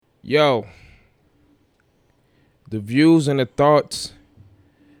Yo, the views and the thoughts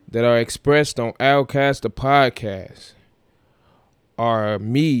that are expressed on Outcast the podcast are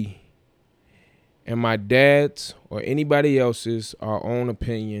me and my dad's or anybody else's, our own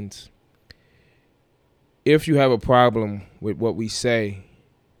opinions. If you have a problem with what we say,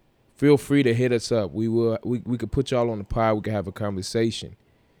 feel free to hit us up. We could put y'all on the pod. We could have a conversation.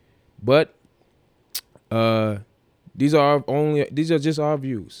 But these are just our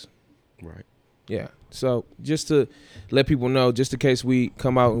views. Right. Yeah. So just to let people know, just in case we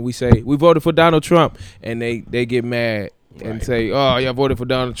come out and we say we voted for Donald Trump and they get mad and say, "Oh, y'all voted for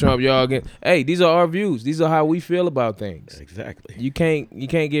Donald Trump, y'all get." Hey, these are our views. These are how we feel about things. Exactly. You can't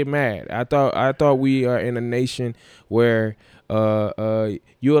get mad. I thought we are in a nation where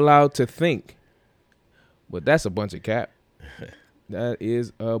you're allowed to think, but that's a bunch of cap. That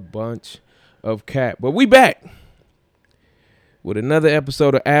is a bunch of cap. But we back with another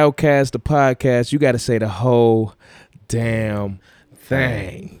episode of Outcast the podcast. You got to say the whole damn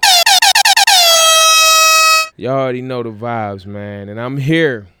thing. Y'all already know the vibes, man. And I'm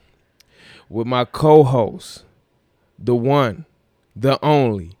here with my co-host, the one, the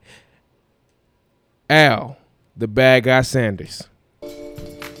only, Al, the bad guy Sanders.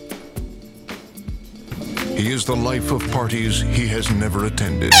 He is the life of parties he has never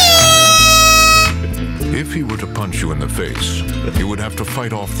attended. If he were to punch you in the face, you would have to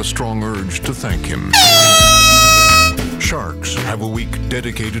fight off the strong urge to thank him. Sharks have a week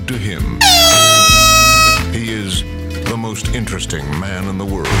dedicated to him. He is the most interesting man in the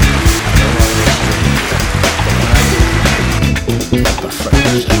world.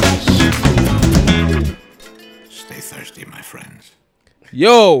 Stay thirsty, my friends.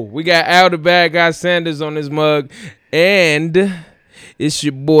 Yo, we got Al the bad guy Sanders on this mug, and it's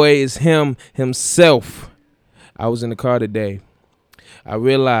your boy, it's himself. I was in the car today. I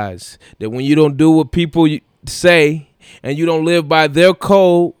realized that when you don't do what people say and you don't live by their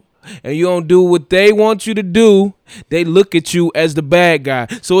code and you don't do what they want you to do, they look at you as the bad guy.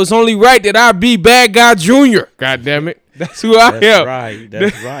 So it's only right that I be bad guy junior. God damn it. That's who I am. That's right.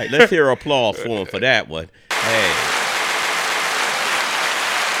 That's right. Let's hear applause for him for that one. Hey.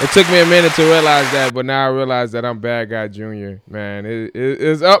 It took me a minute to realize that, but now I realize that I'm bad guy junior, man.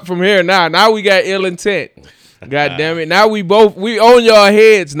 It's up from here now. Now we got ill intent. God damn it. Now we own y'all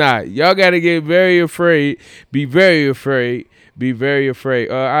heads now. Y'all got to get very afraid. Be very afraid. Be very afraid.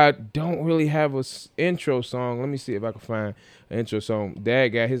 I don't really have an intro song. Let me see if I can find an intro song. Dad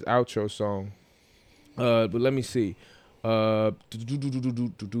got his outro song. But let me see. How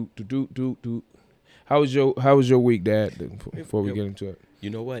was your week, Dad? Before we get into it.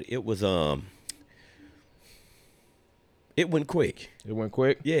 You know what? It was it went quick. It went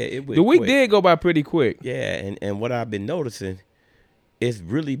quick? Yeah, it went quick. The week did go by pretty quick. Yeah, and what I've been noticing, it's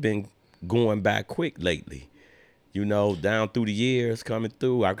really been going by quick lately. You know, down through the years coming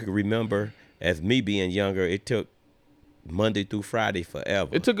through, I could remember as me being younger, it took Monday through Friday forever.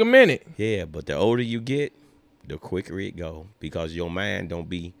 It took a minute. Yeah, but the older you get, the quicker it go because your mind don't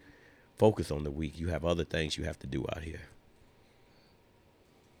be focused on the week. You have other things you have to do out here.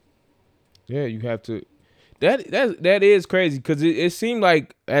 Yeah, you have to. That is crazy because it seemed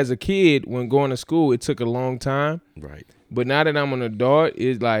like as a kid when going to school it took a long time. Right. But now that I'm an adult,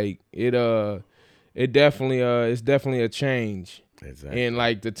 it's like it's definitely a change. Exactly. In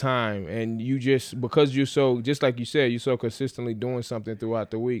like the time, and you just because you're so, just like you said, you're so consistently doing something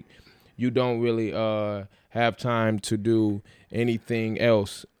throughout the week, you don't really have time to do anything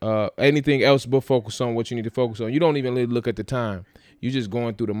else but focus on what you need to focus on. You don't even really look at the time. You're just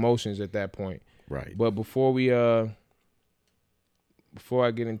going through the motions at that point. Right. But before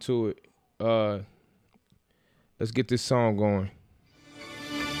I get into it, let's get this song going.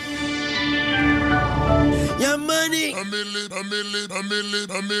 Your money.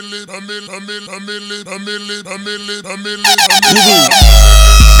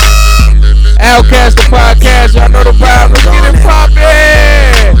 Outcast the podcast, y'all know the vibe. Let's get it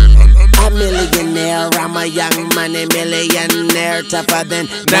poppin'. A millionaire, I'm a young money millionaire, tougher than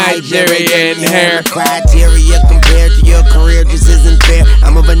Nigerian hair. Criteria compared to your career just isn't fair.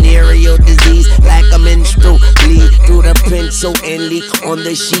 I'm a venereal disease, like a menstrual bleed through the pencil and leak on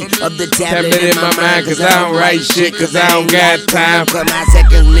the sheet of the tablet in my mind. Cause I don't write shit, cause I don't got time. Cut my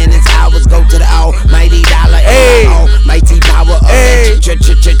seconds, minutes, hours go to the almighty dollar. Hey. Almighty power of Hey.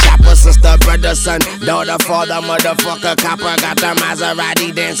 chopper, sister, brother, son, daughter, father, motherfucker, copper. Got the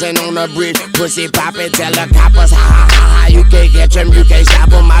Maserati dancing on the bridge, pussy poppin', tell the coppers, ha ha ha ha. You can't catch them, you can't stop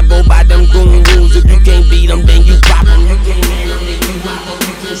them. I go by them goon rules. If you can't beat them, then you pop them. You can't man them, then you pop them.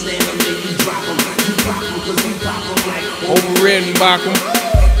 You can't stand them, then you drop them. You pop them, cause you pop them like Overridden Bakum.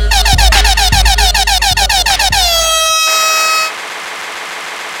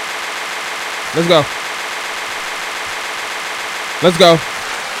 Let's go. Let's go.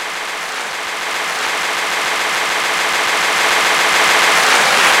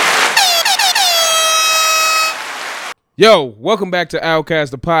 Yo, welcome back to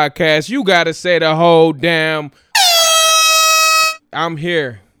Outcast, the podcast. You gotta say the whole damn. I'm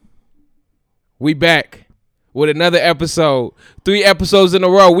here. We back with another episode. 3 episodes in a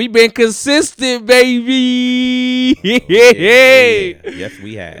row. We been consistent, baby. Yes,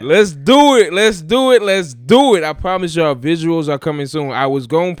 we have. Let's do it. Let's do it. Let's do it. I promise y'all, visuals are coming soon. I was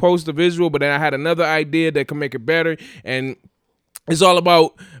going to post a visual, but then I had another idea that can make it better. And it's all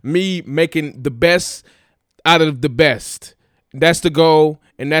about me making the best out of the best. That's the goal,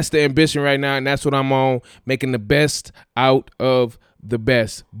 and that's the ambition right now, and that's what I'm on, making the best out of the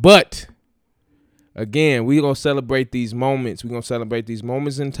best. But again, we're going to celebrate these moments. We're going to celebrate these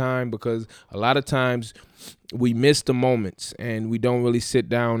moments in time, because a lot of times we miss the moments and we don't really sit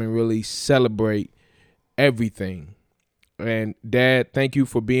down and really celebrate everything. And Dad, thank you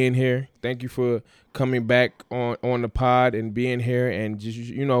for being here. Thank you for coming back on the pod and being here and just,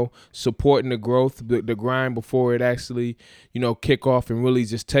 supporting the growth, the grind before it actually, kick off and really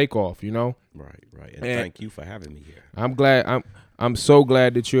just take off, Right. And thank you for having me here. I'm glad. I'm so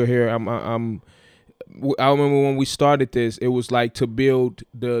glad that you're here. I remember when we started this, it was like to build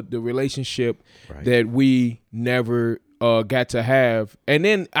the relationship that we never got to have. And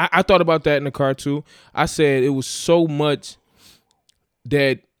then I thought about that in the car too. I said it was so much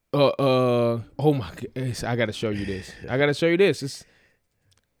that oh my goodness, I gotta show you this. This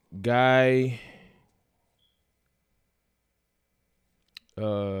guy.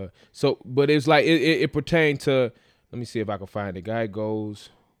 But it's like it pertained to. Let me see if I can find it. Guy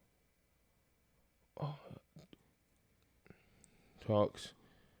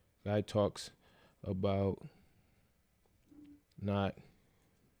talks about not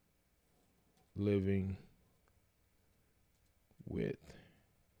living with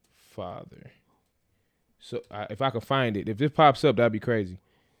father. So if I could find it, if this pops up, that'd be crazy.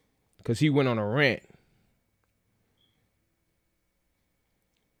 Because he went on a rant.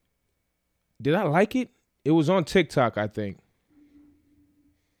 Did I like it? It was on TikTok, I think.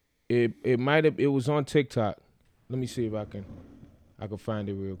 It was on TikTok. Let me see if I can find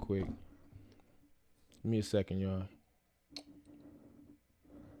it real quick. Give me a second, y'all.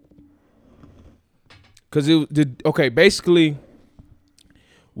 Cause basically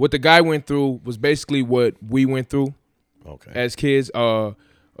what the guy went through was basically what we went through as kids. The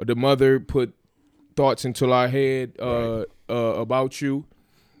mother put thoughts into our head about you.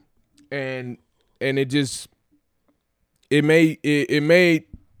 And it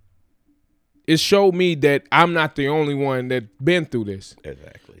showed me that I'm not the only one that been through this.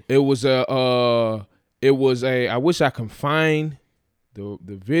 Exactly. It was I wish I could find the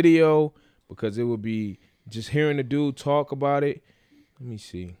video, because it would be just hearing the dude talk about it. Let me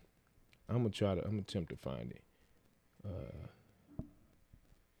see. I'm gonna attempt to find it.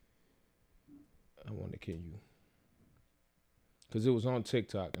 I want to kill you. Because it was on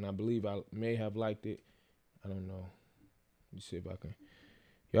TikTok, and I believe I may have liked it. I don't know. Let me see if I can.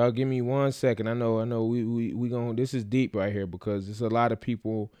 Y'all give me 1 second. I know. We going. This is deep right here, because there's a lot of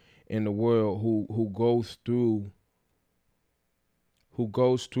people in the world who goes through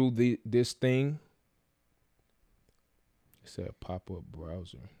this thing. It said pop-up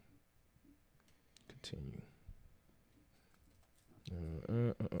browser. Continue.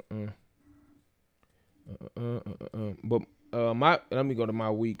 But let me go to my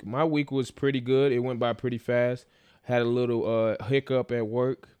week. My week was pretty good. It went by pretty fast. Had a little hiccup at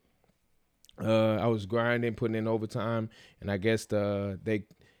work. I was grinding, putting in overtime, and I guess they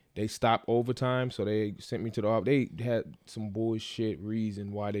stopped overtime, so they sent me to the office. They had some bullshit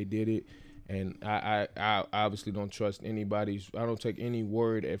reason why they did it, and I obviously don't trust anybody's. I don't take any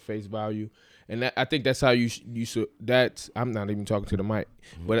word at face value, and I think that's how you should. I'm not even talking to the mic,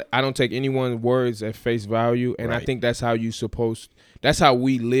 but I don't take anyone's words at face value, and I think that's how you supposed. That's how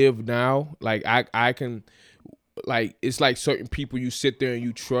we live now. Like I can. Like, it's like certain people you sit there and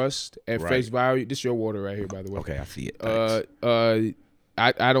you trust at face value. This is your water right here, by the way. Okay, I see it.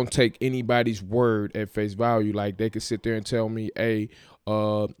 I don't take anybody's word at face value. Like, they could sit there and tell me, hey,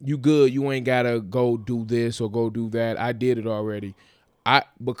 you good, you ain't gotta go do this or go do that. I did it already. I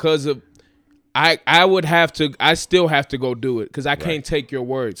still have to go do it, because I can't take your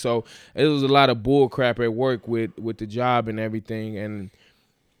word. So it was a lot of bull crap at work with the job and everything, and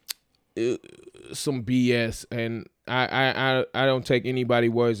some BS. And I don't take anybody's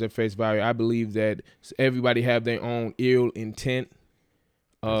words at face value. I believe that everybody have their own ill intent.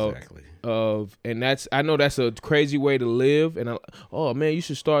 Exactly. And I know that's a crazy way to live. And oh man, you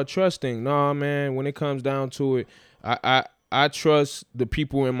should start trusting. Nah, man. When it comes down to it, I trust the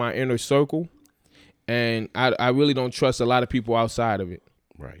people in my inner circle, and I really don't trust a lot of people outside of it.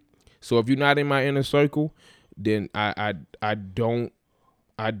 Right. So if you're not in my inner circle, then I don't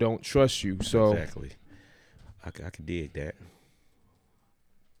trust you. So Exactly. I can dig that.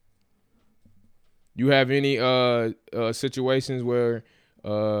 You have any situations where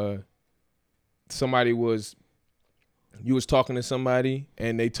you was talking to somebody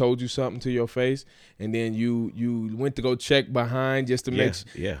and they told you something to your face, and then you went to go check behind just to make sure?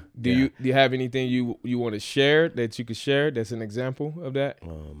 Yeah. Do you have anything you want to share that you could share that's an example of that?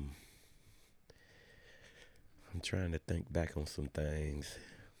 I'm trying to think back on some things.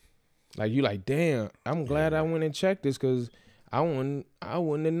 Like you like, damn, I'm glad I went and checked this, because I wouldn't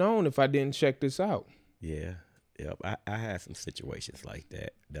have known if I didn't check this out. Yeah. Yep. I had some situations like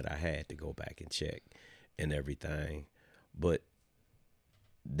that I had to go back and check and everything. But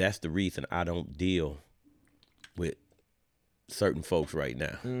that's the reason I don't deal with certain folks right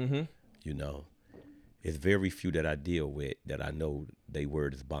now. Mm-hmm. You know, it's very few that I deal with that I know they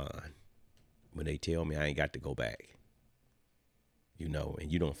word is bond. When they tell me, I ain't got to go back. You know,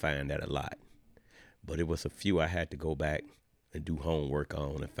 and you don't find that a lot. But it was a few I had to go back and do homework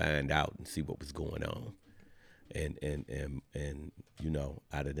on and find out and see what was going on. And you know,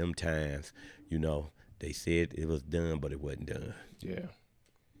 out of them times, you know, they said it was done, but it wasn't done. Yeah.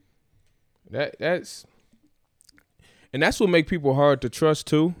 That's what makes people hard to trust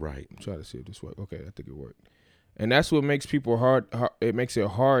too. Right. I'm trying to see if this works. Okay, I think it worked. And that's what makes people hard. It makes it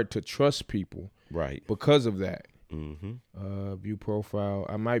hard to trust people. Right. Because of that. Mm-hmm. View profile.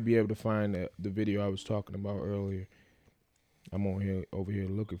 I might be able to find the video I was talking about earlier. I'm over here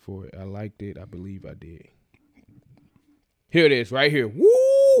looking for it. I liked it. I believe I did. Here it is, right here. Woo!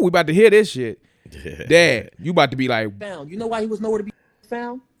 We about to hear this shit. Dad, you about to be like, found. You know why he was nowhere to be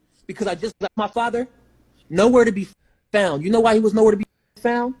found? Because I just left my father nowhere to be found. You know why he was nowhere to be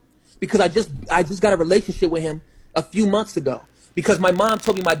found? Because I just got a relationship with him a few months ago. Because my mom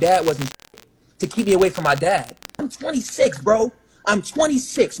told me my dad wasn't to keep me away from my dad. I'm 26, bro. I'm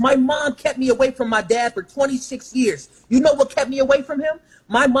 26. My mom kept me away from my dad for 26 years. You know what kept me away from him?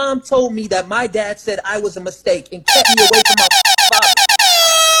 My mom told me that my dad said I was a mistake and kept me away from my father.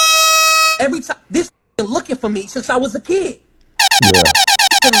 Every time, this been looking for me since I was a kid. Yeah.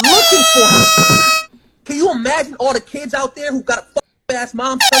 Been looking for him. Can you imagine all the kids out there who got a fuck-ass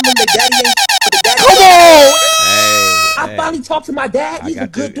mom telling them their daddy ain't the daddy? Come on! I finally talked to my dad. He's a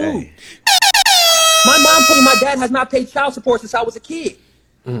good dude. My mom told me my dad has not paid child support since I was a kid.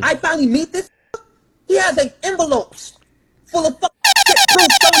 I finally meet this. He has envelopes full of fucking shit proof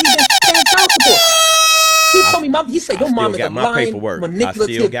showing he's been paying child support. He told me, he said, your mom is a lying, manipulative.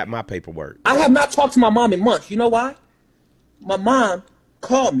 I still got my paperwork. I have not talked to my mom in months. You know why? My mom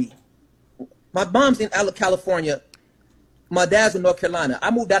called me. My mom's in California. My dad's in North Carolina.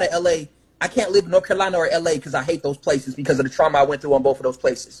 I moved out of L.A. I can't live in North Carolina or L.A. because I hate those places because of the trauma I went through on both of those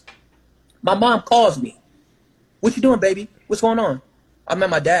places. My mom calls me. What you doing, baby? What's going on? I'm at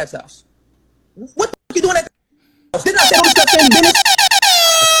my dad's house. What the fuck you doing at the house? Didn't I say don't discuss family business?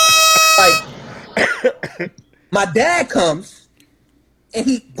 Like, my dad comes and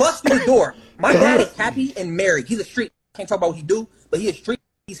he busts through the door. My dad is happy and married. He's a street. Can't talk about what he do, but he is street.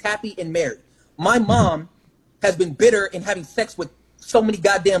 He's happy and married. My mom has been bitter and having sex with so many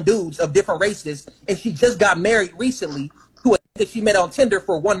goddamn dudes of different races, and she just got married recently to a that she met on Tinder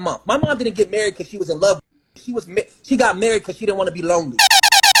for 1 month. My mom didn't get married because she was in love. She got married because she didn't want to be lonely.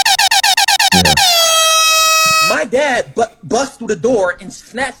 Yeah. My dad bust through the door and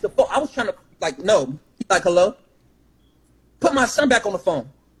snatched the phone. I was trying to no. He's like, hello? Put my son back on the phone.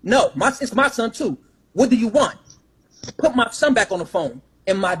 No, it's my son too. What do you want? Put my son back on the phone.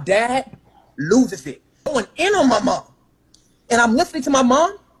 And my dad loses it. Going in on my mom. And I'm listening to my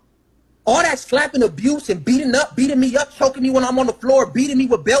mom. All that slapping, abuse, and beating me up, choking me when I'm on the floor, beating me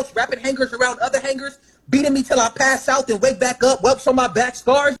with belts, wrapping hangers around other hangers, beating me till I pass out and wake back up, whelps on my back,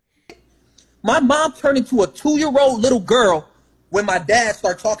 scars. My mom turned into a 2-year-old little girl when my dad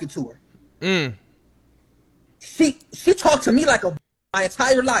started talking to her. She talked to me like my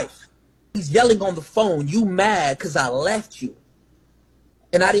entire life. He's yelling on the phone, you mad because I left you.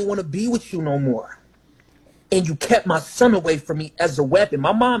 And I didn't want to be with you no more. And you kept my son away from me as a weapon.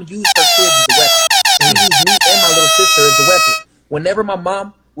 My mom used her kids as a weapon. She used me and my little sister as a weapon. Whenever my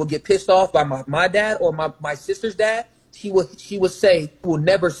mom would get pissed off by my dad or my sister's dad, she would say, "You will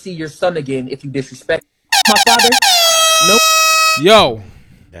never see your son again if you disrespect my father." Nope. Yo,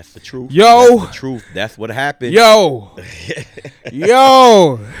 That's the truth. Yo. That's the truth. That's what happened. Yo.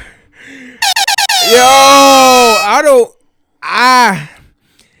 Yo.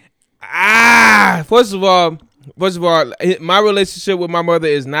 First of all, my relationship with my mother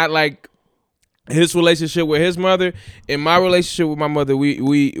is not like his relationship with his mother. In my relationship with my mother, we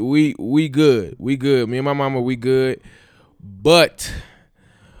good. We good. Me and my mama, we good. But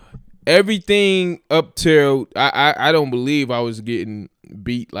everything up till I don't believe I was getting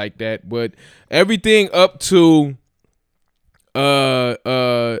beat like that, but everything up to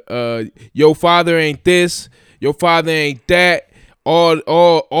your father ain't this, your father ain't that. All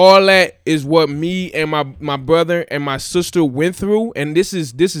that is what me and my brother and my sister went through, and this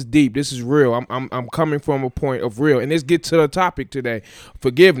is deep. This is real. I'm coming from a point of real, and let's get to the topic today,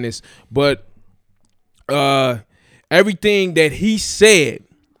 forgiveness. But everything that he said,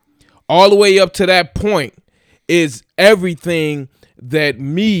 all the way up to that point, is everything that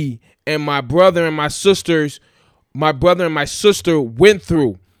me and my brother and my sister went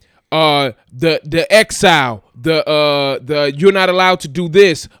through. The exile, the you're not allowed to do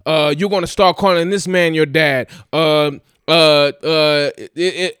this. You're gonna start calling this man your dad. A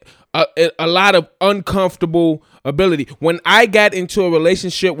lot of uncomfortable ability. When I got into a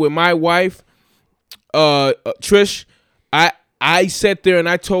relationship with my wife, Trish, I sat there and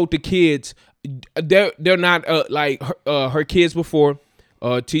I told the kids, they're not like her kids before,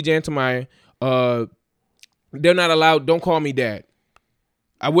 TJ and Tamaya. They're not allowed. Don't call me dad.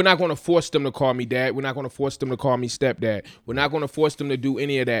 We're not going to force them to call me dad. We're not going to force them to call me stepdad. We're not going to force them to do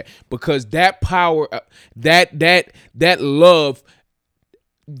any of that, because that power, that love,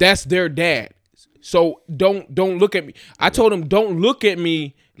 that's their dad. So don't look at me. I told them, don't look at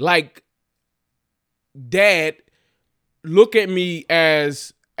me like dad. Look at me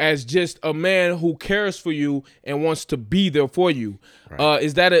as just a man who cares for you and wants to be there for you. Right.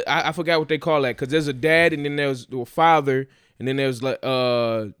 Is that I forgot what they call that, because there's a dad and then there's a father. And then there's like,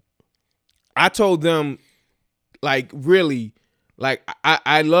 I told them, like, really, like,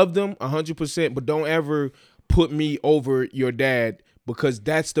 I love them 100%, but don't ever put me over your dad, because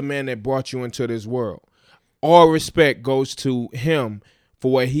that's the man that brought you into this world. All respect goes to him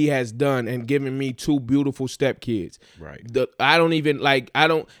for what he has done and given me 2 beautiful stepkids. Right. And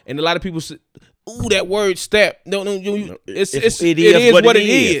a lot of people say, ooh, that word step. No, it is what it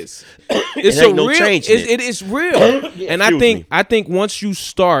is. It's a real. It is real. And I think once you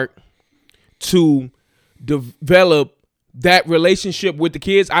start to develop that relationship with the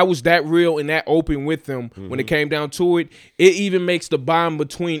kids, I was that real and that open with them when it came down to it. It even makes the bond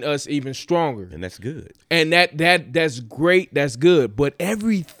between us even stronger. And that's good. And that's great. That's good. But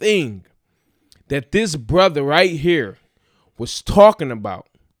everything that this brother right here was talking about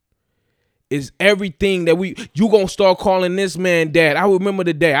is everything that you gonna start calling this man dad. I remember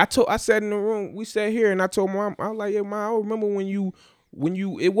the day I sat in the room, we sat here, and I told Mom, I was like, yeah, Mom, I remember when you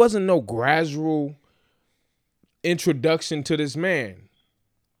it wasn't no gradual introduction to this man.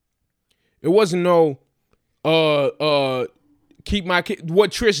 It wasn't no keep my kid,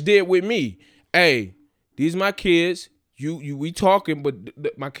 what Trish did with me. Hey, these my kids. We talking,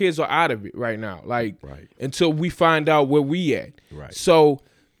 but my kids are out of it right now. Like, right. Until we find out where we at. Right. So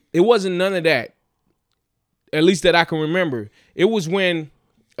it wasn't none of that, at least that I can remember. It was when,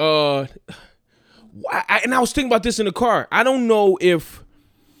 and I was thinking about this in the car. I don't know if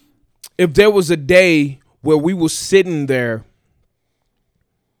there was a day where we were sitting there.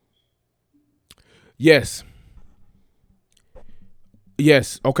 Yes.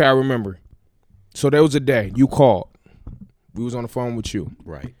 Okay, I remember. So there was a day you called. We was on the phone with you.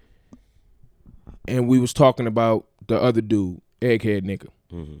 Right. And we was talking about the other dude, egghead nigga.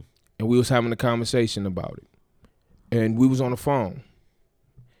 Mm-hmm. And we was having a conversation about it. And we was on the phone.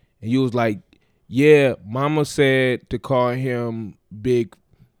 And you was like, yeah, Mama said to call him Big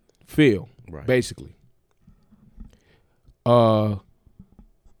Phil, right. Basically. Mama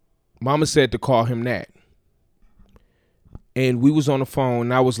said to call him that. And we was on the phone,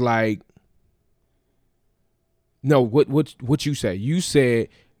 and I was like, no, what you say? You said,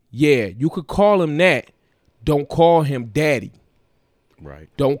 yeah, you could call him that. Don't call him daddy. Right.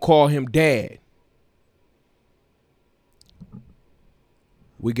 Don't call him dad.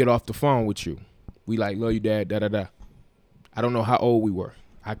 We get off the phone with you. We like, love you, dad, da-da-da. I don't know how old we were.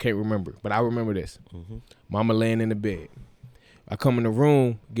 I can't remember, but I remember this. Mm-hmm. Mama laying in the bed. I come in the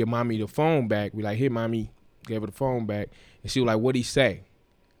room, get Mommy the phone back. We like, here, Mommy. Gave her the phone back. And she was like, what'd he say?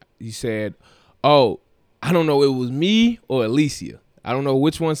 He said, oh, I don't know, it was me or Alicia. I don't know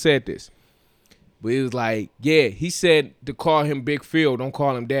which one said this. But it was like, yeah, he said to call him Big Phil, don't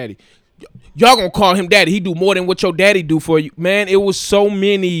call him daddy. y'all gonna call him daddy. He do more than what your daddy do for you. Man, it was so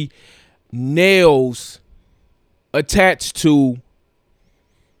many nails attached to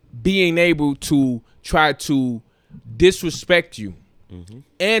being able to try to disrespect you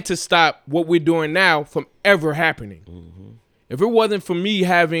and to stop what we're doing now from ever happening. If it wasn't for me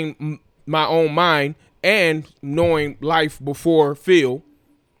having my own mind and knowing life before Phil,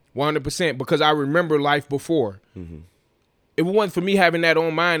 100%, because I remember life before. If it wasn't for me having that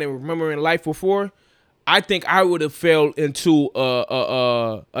own mind and remembering life before, I think I would have fell into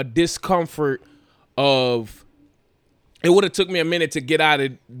a discomfort of. It would have took me a minute to get out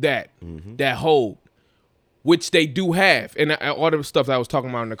of that hold, which they do have, and all the stuff that I was talking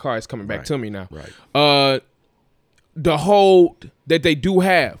about in the car is coming back to me now. The hold that they do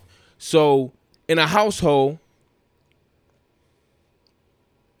have. So in a household,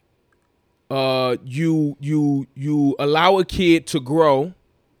 you allow a kid to grow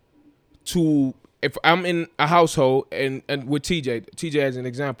to. If I'm in a household and with TJ as an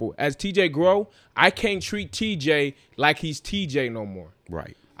example, as TJ grow, I can't treat TJ like he's TJ no more.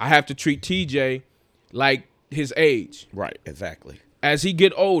 Right. I have to treat TJ like his age. Right. Exactly. As he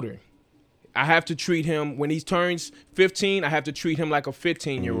get older, I have to treat him, when he turns 15, I have to treat him like a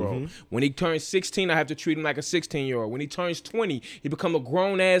 15-year-old. When he turns 16, I have to treat him like a 16-year-old. When he turns 20, he become a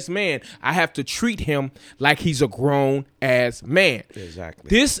grown-ass man. I have to treat him like he's a grown-ass man. Exactly.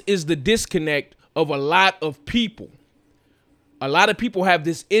 This is the disconnect of a lot of people. A lot of people have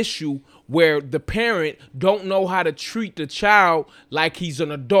this issue where the parent don't know how to treat the child like he's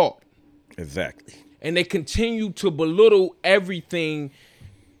an adult. Exactly. And they continue to belittle everything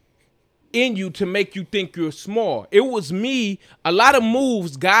in you to make you think you're small. It was me, a lot of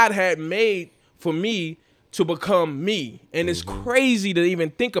moves God had made for me to become me. And it's crazy to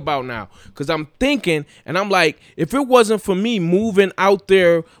even think about now, because I'm thinking and I'm like, if it wasn't for me moving out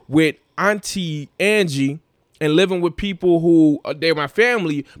there with Auntie Angie and living with people who they're my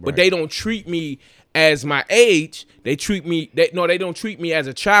family, but they don't treat me as my age. They treat me, they don't treat me as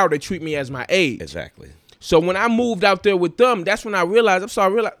a child. They treat me as my age. Exactly. So when I moved out there with them, that's when I realized,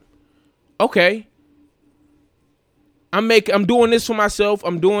 okay, I'm doing this for myself.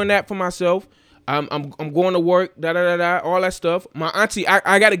 I'm doing that for myself. I'm going to work, all that stuff. My auntie,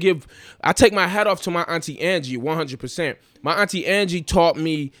 I take my hat off to my auntie Angie, 100%. My auntie Angie taught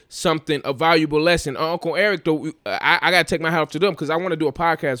me something, a valuable lesson. Uncle Eric, though, I got to take my hat off to them because I want to do a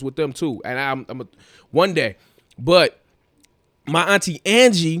podcast with them too, and one day. But my auntie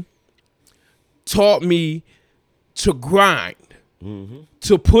Angie taught me to grind,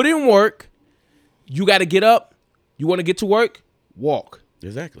 to put in work. You got to get up. You want to get to work? Walk.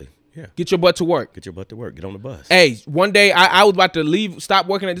 Exactly. Yeah. Get your butt to work. Get your butt to work. Get on the bus. Hey, one day I was about to leave, stop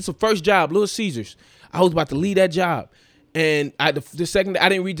working at this is the first job, Little Caesars. I was about to leave that job. And the second I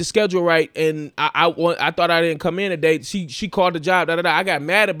didn't read the schedule right, and I thought I didn't come in today. She called the job. I got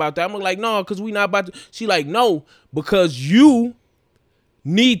mad about that. I'm like, no, because we not about to. She like, no, because you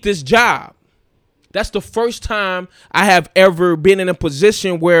need this job. That's the first time I have ever been in a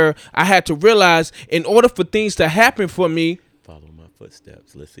position where I had to realize, in order for things to happen for me, follow my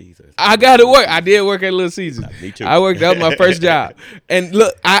footsteps, Little Caesars. I got to work. I did work at Little Caesars. Me too. I worked. That was my first job. And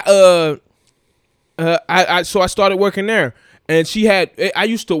look, so I started working there, and I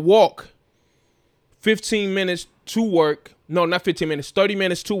used to walk 15 minutes to work. No, not 15 minutes, 30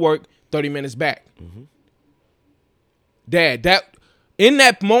 minutes to work, 30 minutes back. Dad, in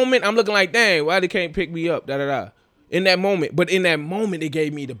that moment, I'm looking like, dang, why they can't pick me up, in that moment. But in that moment, it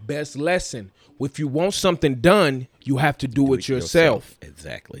gave me the best lesson. If you want something done, you have to do it yourself.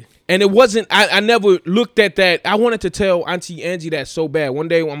 Exactly. And it wasn't, I never looked at that. I wanted to tell Auntie Angie that so bad. One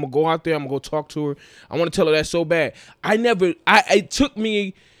day I'm going to go out there, I'm going to go talk to her. I want to tell her that so bad. It took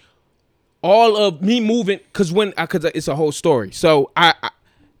me all of me moving, because it's a whole story. So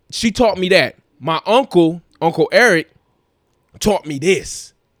she taught me that. My Uncle Eric, taught me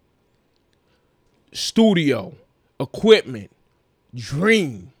this. Studio, equipment,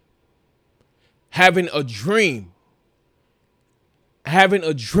 dream. Having a dream.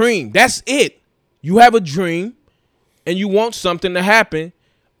 That's it. You have a dream and you want something to happen.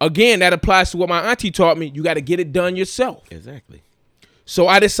 Again, that applies to what my auntie taught me. You got to get it done yourself. Exactly. So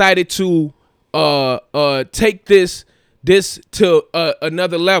I decided to take this to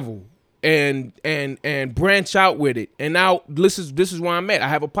another level and branch out with it. And now this is where I'm at. I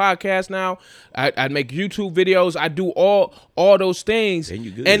have a podcast now. I make YouTube videos. I do all those things. And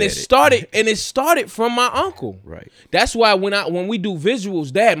you good and it started from my uncle. Right. That's why when we do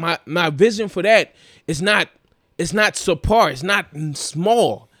visuals, Dad, my vision for that is not subpar. It's not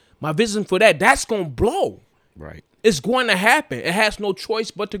small. My vision for that's gonna blow. Right. It's going to happen. It has no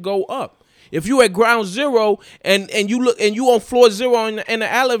choice but to go up. If you at ground zero and you look and you on floor zero in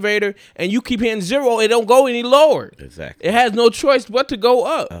the elevator and you keep hitting zero, it don't go any lower. Exactly. It has no choice but to go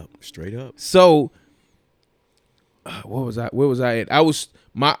up. Straight up. So, what was I? Where was I at? I was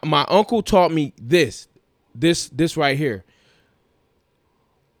my uncle taught me this right here,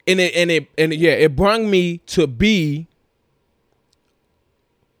 and it brought me to be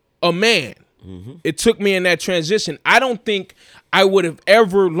a man. Mm-hmm. It took me in that transition. I don't think I would have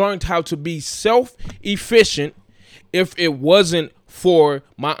ever learned how to be self-efficient if it wasn't for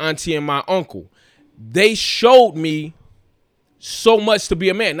my auntie and my uncle. They showed me so much to be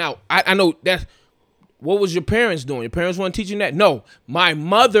a man. Now, I know that. What was your parents doing? Your parents weren't teaching that? No, my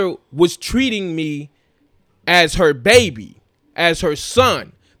mother was treating me as her baby, as her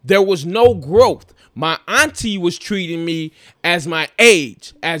son. There was no growth. My auntie was treating me as my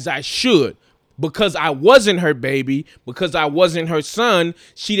age, as I should. Because I wasn't her baby, because I wasn't her son,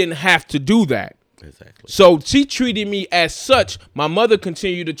 she didn't have to do that. Exactly. So she treated me as such. My mother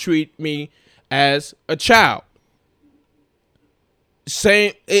continued to treat me as a child.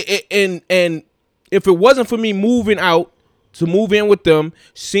 Same, and if it wasn't for me moving out to move in with them,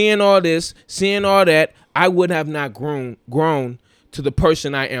 seeing all this, seeing all that, I would have not grown to the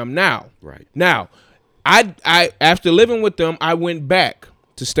person I am now. Right. Now, I after living with them, I went back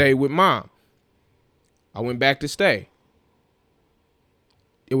to stay with mom. I went back to stay.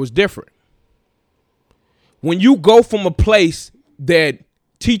 It was different. When you go from a place that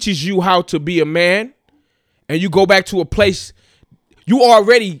teaches you how to be a man and you go back to a place, you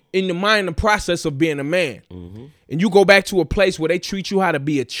already in the mind the process of being a man. Mm-hmm. And you go back to a place where they treat you how to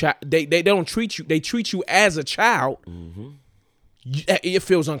be a child. They don't treat you. They treat you as a child. Mm-hmm. It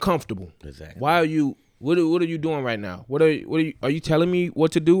feels uncomfortable. Exactly. Why are you? What are you doing right now? Are you telling me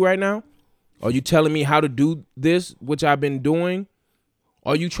what to do right now? Are you telling me how to do this, which I've been doing?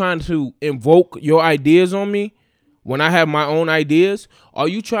 Are you trying to invoke your ideas on me when I have my own ideas? Are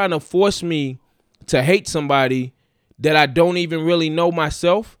you trying to force me to hate somebody that I don't even really know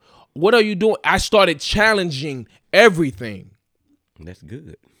myself? What are you doing? I started challenging everything. That's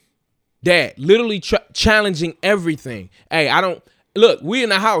good. Dad, literally challenging everything. Hey, look, we in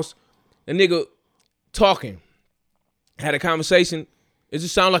the house, a nigga talking, had a conversation. It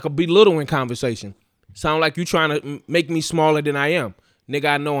just sound like a belittling conversation. Sound like you trying to make me smaller than I am. Nigga,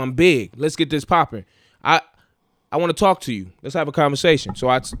 I know I'm big. Let's get this popping. I want to talk to you. Let's have a conversation. So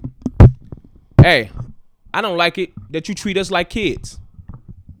hey, I don't like it that you treat us like kids.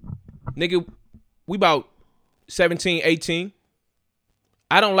 Nigga, we about 17, 18.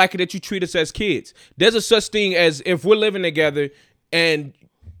 I don't like it that you treat us as kids. There's a such thing as if we're living together and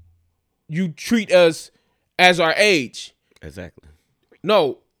you treat us as our age. Exactly.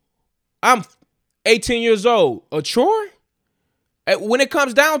 No, I'm 18 years old. A chore? When it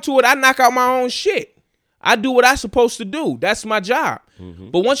comes down to it, I knock out my own shit. I do what I'm supposed to do. That's my job.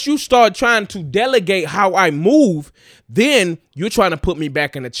 Mm-hmm. But once you start trying to delegate how I move, then you're trying to put me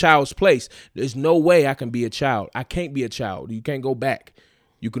back in a child's place. There's no way I can be a child. I can't be a child. You can't go back.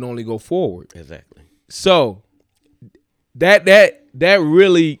 You can only go forward. Exactly. So that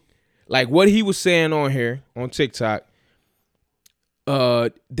really, like what he was saying on here on TikTok,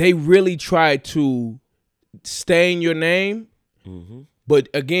 they really tried to stain your name. Mm-hmm. But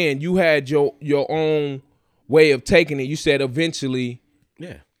again, you had your own way of taking it. You said eventually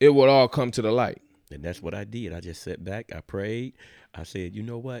it would all come to the light. And that's what I did. I just sat back. I prayed. I said, you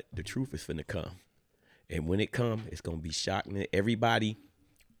know what? The truth is finna come. And when it come, it's going to be shocking. Everybody,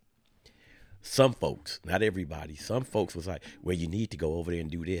 some folks, not everybody, some folks was like, well, you need to go over there and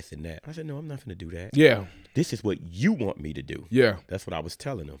do this and that. I said, no, I'm not finna do that. Yeah. This is what you want me to do. Yeah. That's what I was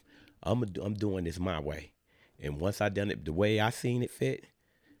telling them. I'm doing this my way. And once I done it the way I seen it fit,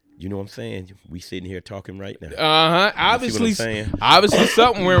 you know what I'm saying? We sitting here talking right now. Uh-huh. Obviously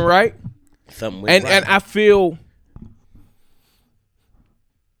something went right. Something went right. And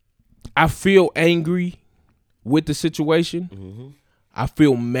I feel angry with the situation. Mm-hmm. I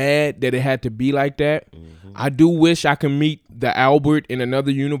feel mad that it had to be like that. Mm-hmm. I do wish I could meet the Albert in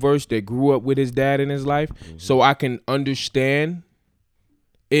another universe that grew up with his dad in his life, so I can understand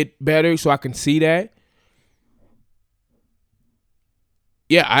it better, so I can see that.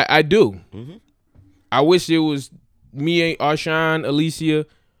 Yeah, I do. Mm-hmm. I wish it was me, Arshawn, Alicia.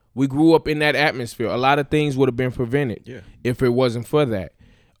 We grew up in that atmosphere. A lot of things would have been prevented if it wasn't for that.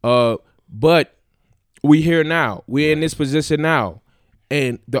 But we here now. We're in this position now.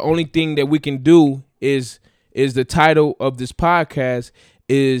 And the only thing that we can do is the title of this podcast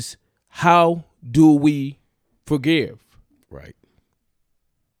is how do we forgive? Right.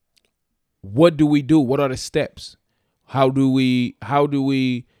 What do we do? What are the steps? How do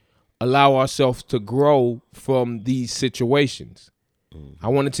we allow ourselves to grow from these situations? I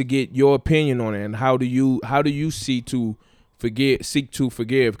wanted to get your opinion on it, and how do you seek to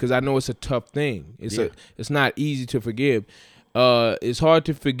forgive? Because I know it's a tough thing. It's not easy to forgive. It's hard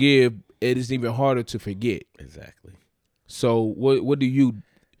to forgive. It is even harder to forget. Exactly. So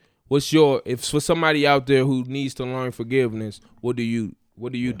if for somebody out there who needs to learn forgiveness, what do you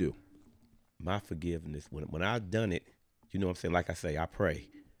do? My forgiveness, when I've done it, you know what I'm saying? Like I say, I pray.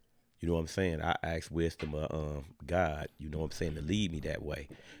 You know what I'm saying? I ask wisdom of God, you know what I'm saying, to lead me that way.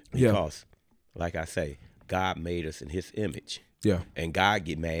 Because, like I say, God made us in his image. Yeah. And God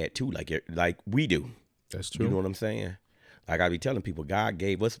get mad too, like we do. That's true. You know what I'm saying? Like I be telling people, God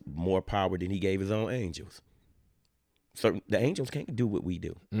gave us more power than he gave his own angels. So the angels can't do what we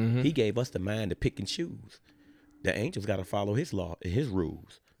do. Mm-hmm. He gave us the mind to pick and choose. The angels got to follow his law and his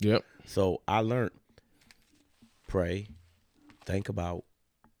rules. Yep. So I learned, pray, think about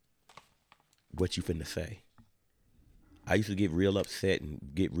what you finna say. I used to get real upset and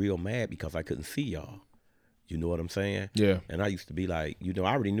get real mad because I couldn't see y'all. You know what I'm saying? Yeah. And I used to be like, I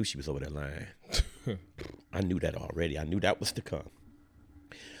already knew she was over that line. I knew that already. I knew that was to come.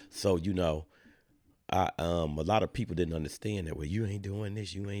 So, a lot of people didn't understand that. Well, you ain't doing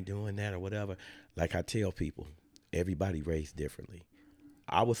this, you ain't doing that, or whatever. Like I tell people, everybody raised differently.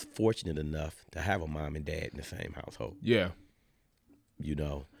 I was fortunate enough to have a mom and dad in the same household. Yeah.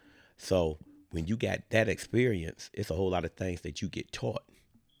 So when you got that experience, it's a whole lot of things that you get taught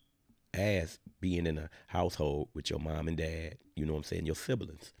as being in a household with your mom and dad, you know what I'm saying, your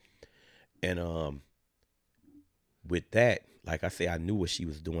siblings. And with that, like I say, I knew what she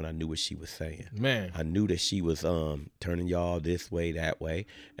was doing. I knew what she was saying. Man. I knew that she was turning y'all this way, that way.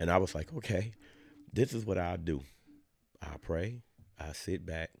 And I was like, okay, this is what I'll do. I'll pray. I'll sit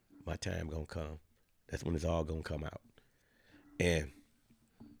back. My time gonna come. That's when it's all gonna come out. And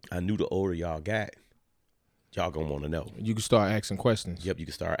I knew the older y'all got, y'all gonna want to know. You can start asking questions. Yep, you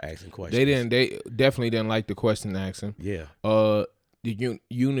can start asking questions. They definitely didn't like the question asking. Yeah. The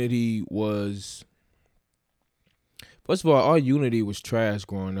unity was, first of all, our unity was trash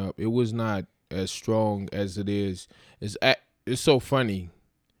growing up. It was not as strong as it is. It's so funny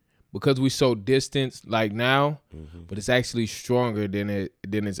because we so distant like now, but it's actually stronger than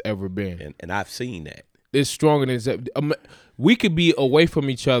it's ever been. And I've seen that. It's stronger than it's ever. We could be away from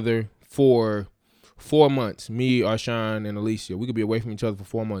each other for 4 months. Me, Arshawn, and Alicia. We could be away from each other for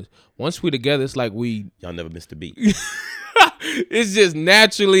 4 months. Once we together, it's like y'all never missed a beat. It's just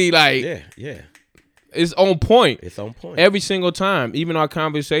naturally like yeah. It's on point. It's on point every single time. Even our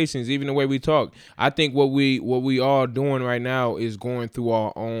conversations, even the way we talk. I think what we are doing right now is going through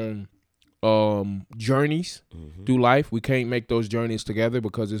our own journeys through life. We can't make those journeys together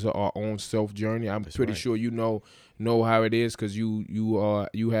because it's our own self journey. I'm pretty sure you know how it is because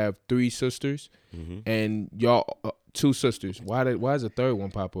you have 3 sisters and y'all 2 sisters. Why does a third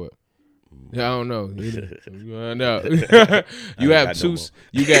one pop up? I don't know. No. You have 2.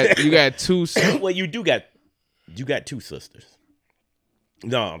 You got 2. Well, you got 2 sisters.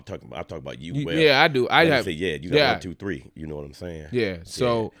 No, I'm talking about you. Yeah, I do. I have. You got 1, 2, 3. You know what I'm saying? Yeah.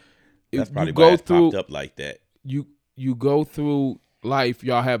 So that's probably why it popped up like that. You go through life.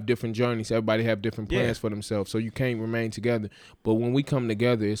 Y'all have different journeys. Everybody have different plans for themselves. So you can't remain together. But when we come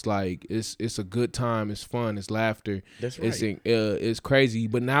together, it's like it's a good time. It's fun. It's laughter. That's right. It's crazy.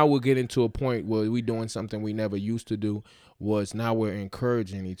 But now we're getting to a point where we're doing something we never used to do. Now we're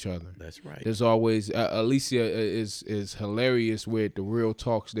encouraging each other. That's right. There's always Alicia is hilarious with the real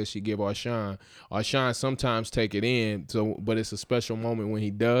talks that she give Arshawn. Arshawn sometimes take it in, but it's a special moment when he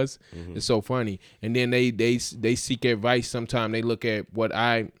does. It's so funny. And then they seek advice. Sometimes they look at what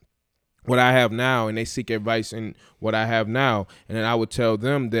I have now, and they seek advice in what I have now. And then I would tell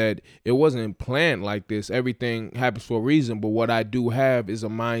them that it wasn't planned like this. Everything happens for a reason. But what I do have is a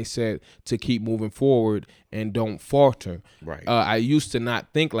mindset to keep moving forward and don't falter. Right. I used to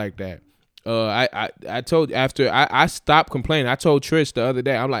not think like that. I told after I stopped complaining. I told Trish the other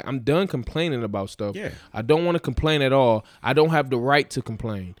day, I'm done complaining about stuff. Yeah. I don't want to complain at all. I don't have the right to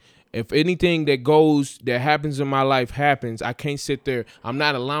complain. If anything that happens in my life happens, I can't sit there. I'm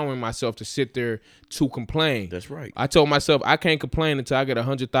not allowing myself to sit there to complain. That's right. I told myself I can't complain until I get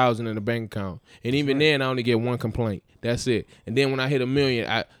 100,000 in the bank account, and even then I only get 1 complaint. That's it. And then when I hit 1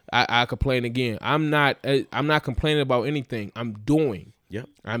 million, I complain again. I'm not complaining about anything. I'm doing. Yep.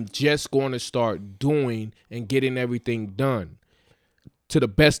 I'm just going to start doing and getting everything done to the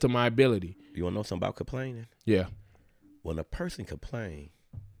best of my ability. You want to know something about complaining? Yeah. When a person complains,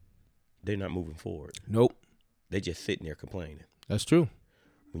 they're not moving forward. Nope. They just sitting there complaining. That's true.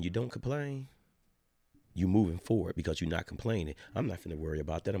 When you don't complain, you moving forward because you're not complaining. I'm not finna worry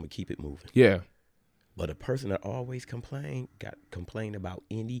about that. I'm gonna keep it moving. Yeah. But a person that always complain about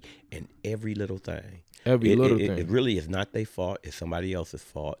any and every little thing. Every little thing. It really is not their fault. It's somebody else's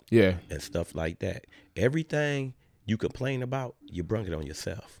fault. Yeah. And stuff like that. Everything you complain about, you brung it on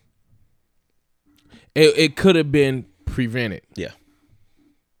yourself. It could have been prevented. Yeah.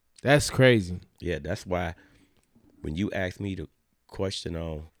 That's crazy. Yeah, that's why when you ask me the question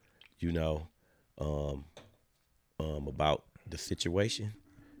on, about the situation,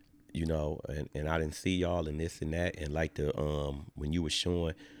 and I didn't see y'all and this and that, and like when you were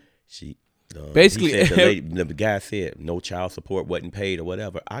showing, basically the guy said no child support wasn't paid or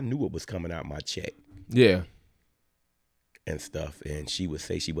whatever. I knew it was coming out my check. Yeah. And stuff, and she would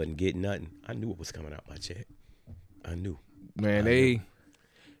say she wasn't getting nothing. I knew it was coming out my check. I knew. Man,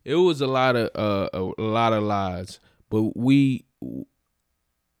 it was a lot of lies, but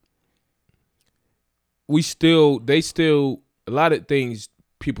they still a lot of things.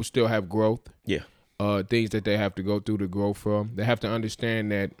 People still have growth. Yeah. Things that they have to go through to grow from. They have to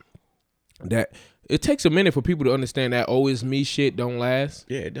understand that it takes a minute for people to understand that it's me shit don't last.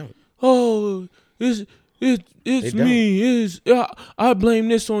 Yeah, it don't. Oh, it's me. I blame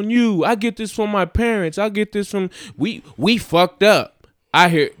this on you. I get this from my parents. I get this from we fucked up. I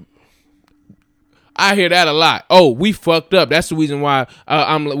hear that a lot. Oh, we fucked up. That's the reason why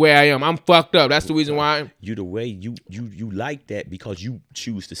I'm where I am. I'm fucked up. That's the reason why you the way you like that because you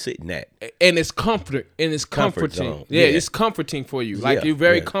choose to sit in that. And it's comforting. Yeah, it's comforting for you. Like you're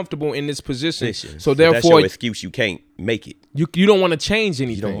very comfortable in this position. So therefore, that's your excuse. You can't make it. You don't want to change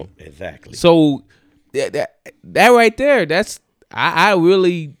anything. You don't exactly. So that right there, that's I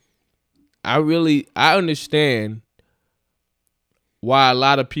really understand why a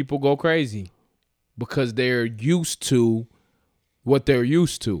lot of people go crazy. Because they're used to what they're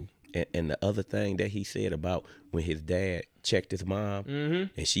used to. And the other thing that he said about when his dad checked his mom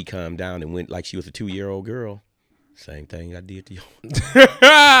and she calmed down and went like she was a 2-year-old girl, same thing I did to you.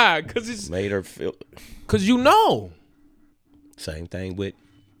 Because it's made her feel. Because Same thing with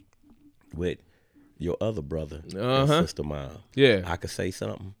your other brother and sister mom. Yeah. I could say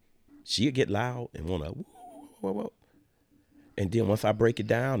something. She'd get loud and want to whoa. And then once I break it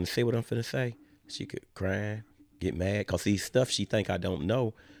down and say what I'm finna say, she could cry, get mad, because see stuff she think I don't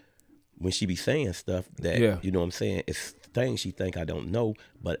know when she be saying stuff that, you know what I'm saying, it's things she think I don't know,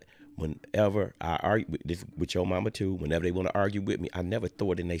 but whenever I argue with your mama too, whenever they want to argue with me, I never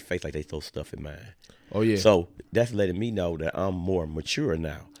throw it in their face like they throw stuff in mine. Oh, yeah. So that's letting me know that I'm more mature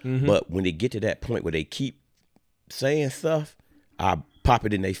now. Mm-hmm. But when they get to that point where they keep saying stuff, I pop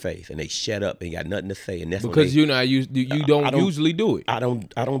it in their face and they shut up and got nothing to say. And that's because you don't usually do it. I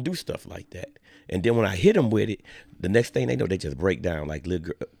don't do stuff like that. And then when I hit them with it, the next thing they know, they just break down like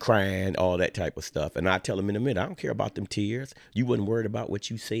little crying, all that type of stuff. And I tell them in a minute, I don't care about them tears. You wasn't worried about what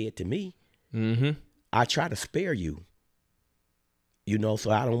you said to me. Mm-hmm. I try to spare you.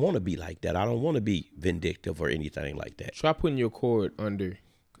 So I don't want to be like that. I don't want to be vindictive or anything like that. Try putting your cord under,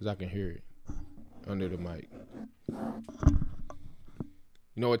 because I can hear it, under the mic. You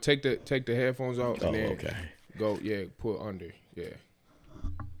know what? Take the headphones off and then go. Yeah, put under. Yeah.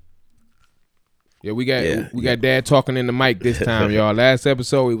 Yeah, we got Dad talking in the mic this time, y'all. Last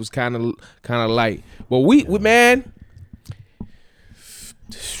episode it was kind of light, but we man.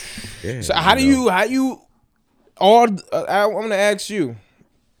 Yeah, so how do you all? I'm gonna ask you,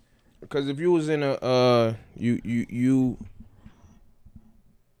 because if you was in a you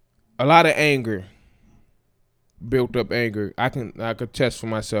a lot of anger, built up anger. I could test for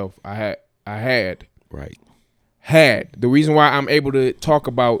myself. I had. Right. The reason why I'm able to talk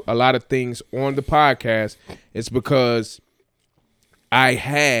about a lot of things on the podcast is because I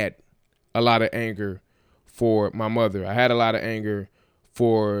had a lot of anger for my mother. I had a lot of anger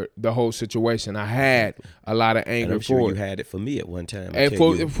for the whole situation. I had a lot of anger and I'm sure for you had it for me at one time. And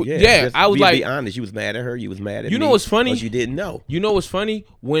I was like, be honest, you was mad at her. You was mad at me. You know what's funny? Because you didn't know. You know what's funny?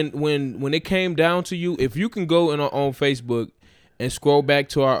 When it came down to you, if you can go on Facebook and scroll back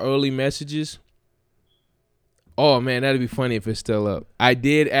to our early messages. Oh, man, that'd be funny if it's still up. I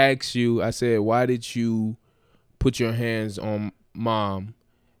did ask you, I said, why did you put your hands on Mom?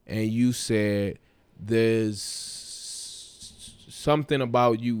 And you said, there's something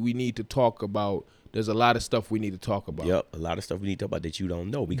about you we need to talk about. There's a lot of stuff we need to talk about. Yep, a lot of stuff we need to talk about that you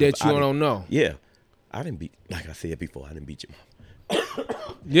don't know. That you don't know. Yeah. I didn't beat, like I said before, I didn't beat your mom.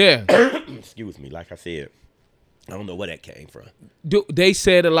 Yeah. Excuse me, like I said. I don't know where that came from. They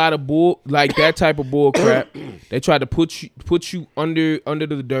said a lot of bull, like that type of bull crap. They tried to put you under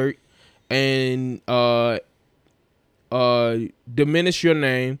the dirt and diminish your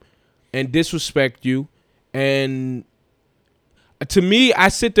name and disrespect you And to me, I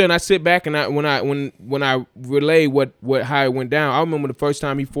sit there and I sit back and when I relay how it went down, I remember the first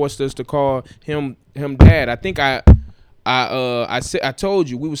time he forced us to call him dad. I think I told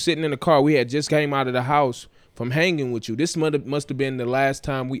you we were sitting in the car. We had just came out of the house from hanging with you. This must have been the last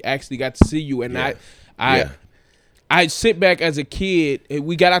time we actually got to see you. And I sit back as a kid.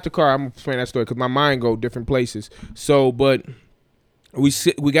 We got out the car. I'm gonna explain that story because my mind go different places. So, but we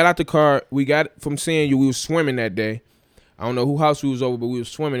got out the car. We got from seeing you. We was swimming that day. I don't know who house we was over, but we was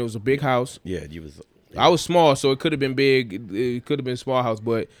swimming. It was a big house. Yeah, you was. I was small, so it could have been big. It could have been a small house,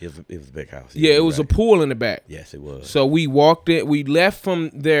 but it was a big house. Yeah, it was a pool in the back. Yes, it was. So we walked it. We left from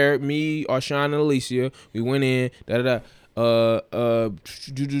there. Me, Arshawn, and Alicia. We went in.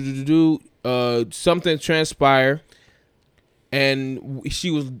 Something transpired, and she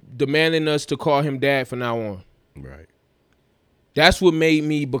was demanding us to call him dad from now on. Right. That's what made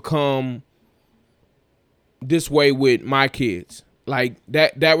me become this way with my kids. Like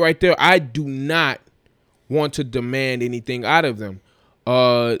that right there, I do not want to demand anything out of them.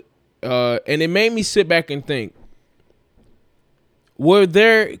 And it made me sit back and think,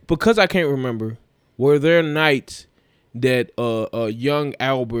 because I can't remember, were there nights that young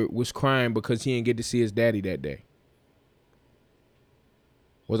Albert was crying because he didn't get to see his daddy that day?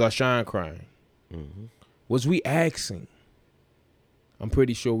 Was Arshawn crying? Mm-hmm. Was we asking? I'm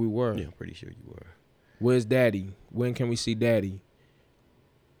pretty sure we were. Yeah, I'm pretty sure you were. Where's daddy? When can we see daddy?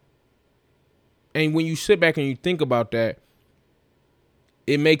 And when you sit back and you think about that,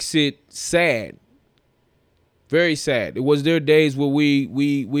 it makes it sad. Very sad. Was there days where we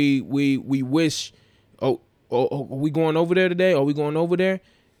wish, are we going over there today? Are we going over there?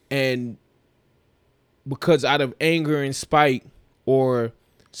 And because out of anger and spite or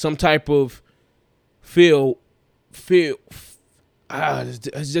some type of it's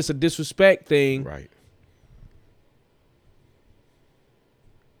just a disrespect thing. Right.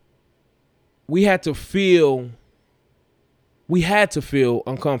 We had to feel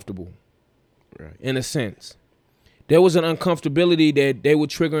uncomfortable. Right. In a sense. There was an uncomfortability that they were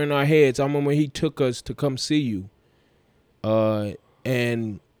triggering in our heads. I remember he took us to come see you.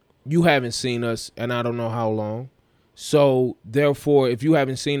 And you haven't seen us, and I don't know how long. So, therefore, if you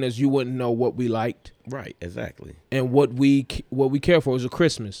haven't seen us, you wouldn't know what we liked. Right, exactly. And what we care for. It was a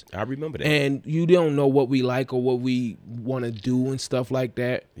Christmas. I remember that. And you don't know what we like or what we want to do and stuff like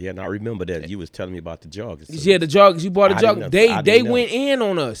that. Yeah, and I remember that you was telling me about the joggers. Yeah, the joggers. You bought a jogger. They went in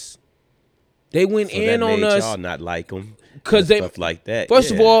on us. They went in on us. Y'all not like them because they stuff like that. First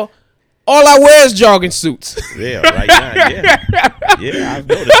of all I wear is jogging suits. Yeah, right now. Yeah, I've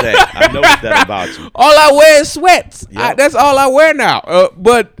noticed that. I've noticed that about you. All I wear is sweats. Yep. That's all I wear now.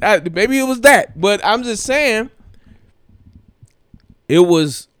 But maybe it was that. But I'm just saying, it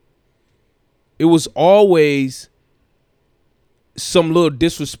was always some little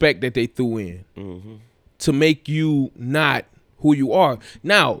disrespect that they threw in to make you not who you are.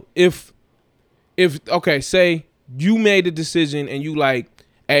 Now, if okay, say you made a decision and you like,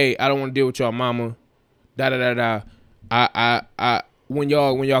 hey, I don't want to deal with y'all mama, I when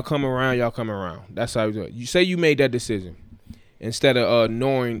y'all come around, y'all come around. That's how you do it. You say you made that decision instead of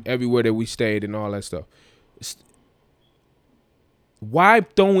knowing everywhere that we stayed and all that stuff. Why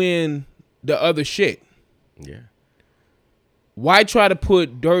throw in the other shit? Yeah. Why try to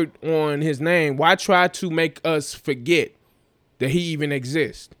put dirt on his name? Why try to make us forget that he even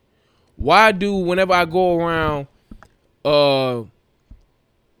exists? Why do whenever I go around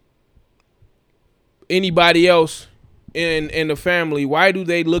anybody else in the family, why do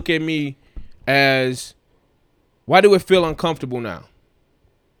they look at me as, why do it feel uncomfortable now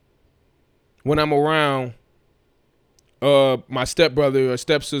when I'm around my stepbrother or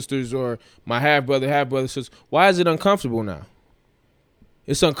stepsisters or my half-brother, sister? Why is it uncomfortable now?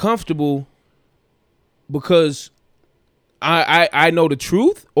 It's uncomfortable because I know the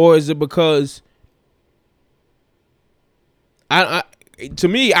truth, or is it because to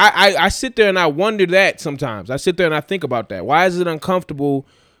me, I sit there and I wonder that sometimes. I sit there and I think about that. Why is it uncomfortable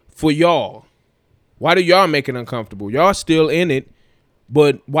for y'all? Why do y'all make it uncomfortable? Y'all still in it,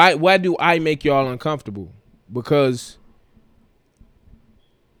 but why do I make y'all uncomfortable? Because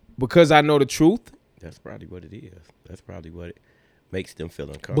I know the truth? That's probably what it is. That's probably what it makes them feel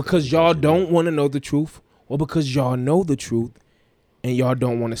uncomfortable. Because y'all don't want to know the truth, or because y'all know the truth and y'all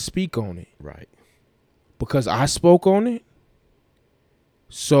don't want to speak on it. Right. Because I spoke on it.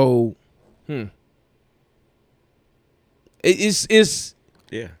 So, it's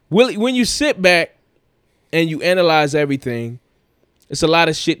yeah. When you sit back and you analyze everything, it's a lot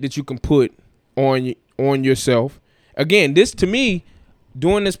of shit that you can put on yourself. Again, this to me,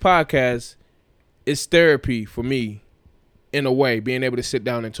 doing this podcast, it's therapy for me in a way, being able to sit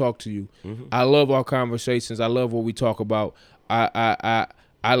down and talk to you. Mm-hmm. I love our conversations. I love what we talk about. I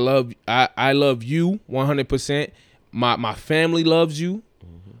love you 100%. My family loves you.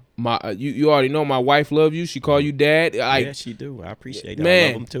 Mm-hmm. You already know my wife loves you. She call you dad. Yeah, she do. I appreciate that. Man,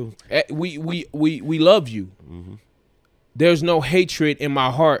 I love them too. We love you. Mm-hmm. There's no hatred in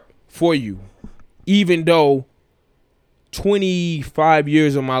my heart for you, even though 25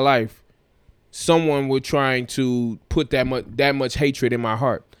 years of my life, someone was trying to put that much hatred in my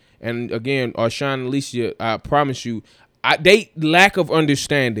heart. And again, Arshawn and Alicia, I promise you, they lack of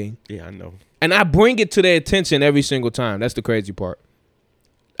understanding. Yeah, I know. And I bring it to their attention every single time. That's the crazy part.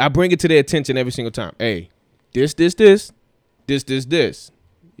 I bring it to their attention every single time. Hey, this is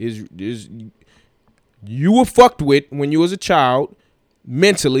you were fucked with when you was a child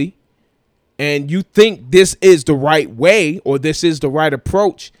mentally, and you think this is the right way or this is the right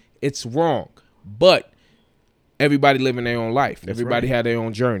approach. It's wrong. But everybody living their own life. That's everybody right. had their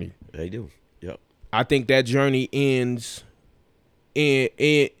own journey. They do. Yep. I think that journey ends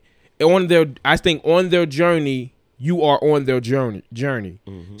on their journey. You are on their journey.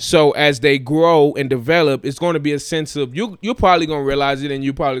 Mm-hmm. So as they grow and develop, it's going to be a sense of you're probably going to realize it, and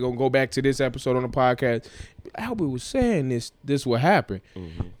you're probably going to go back to this episode on the podcast. Albert was saying this will happen.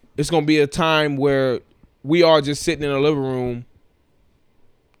 Mm-hmm. It's going to be a time where we are just sitting in a living room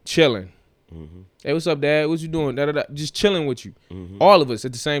chilling. Mm-hmm. Hey, what's up, Dad? What you doing? Just chilling with you. Mm-hmm. All of us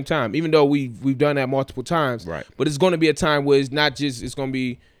at the same time, even though we've done that multiple times. Right. But it's going to be a time where it's not just, it's going to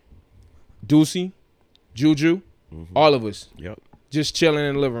be Deucey, Juju, Mm-hmm. all of us. Yep. Just chilling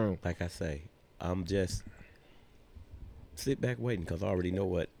in the living room. Like I say, I'm just sit back waiting because I already know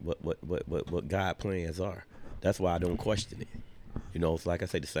what God plans are. That's why I don't question it. You know, it's like I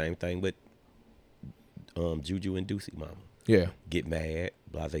say, the same thing with Juju and Deucey mama. Yeah. Get mad,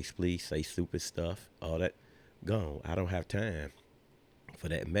 blase splee, say stupid stuff, all that. Gone. I don't have time for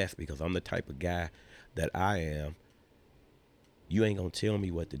that mess because I'm the type of guy that I am. You ain't gonna tell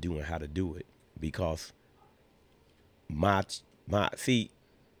me what to do and how to do it because see,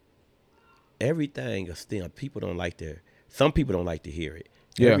 everything is still, some people don't like to hear it.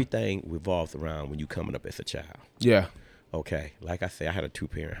 Yeah. Everything revolves around when you coming up as a child. Yeah. Okay, like I say, I had a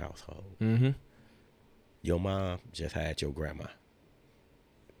 2-parent household. Mm-hmm. Your mom just had your grandma.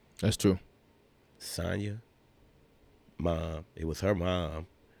 That's true. Sonya, mom, it was her mom,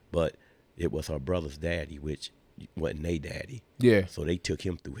 but it was her brother's daddy, which wasn't they daddy. Yeah. So they took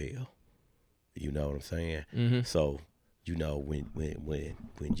him through hell. You know what I'm saying? Mm-hmm. So, you know, when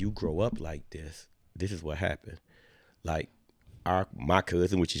you grow up like this is what happened. Like my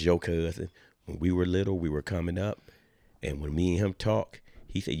cousin, which is your cousin, when we were little, we were coming up, and when me and him talk,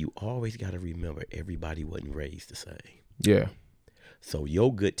 he said, you always got to remember everybody wasn't raised the same. Yeah. So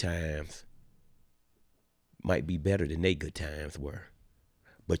your good times might be better than they good times were.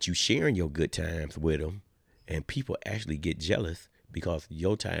 But you sharing your good times with them, and people actually get jealous because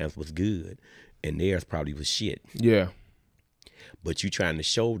your times was good and theirs probably was shit. Yeah. But you trying to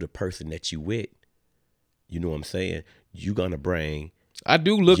show the person that you with, you know what I'm saying? You gonna bring I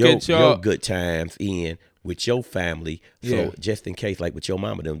do look at y'all your good times in with your family. So Yeah. just in case, like with your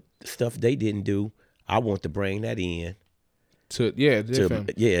mama, them stuff they didn't do, I want to bring that in to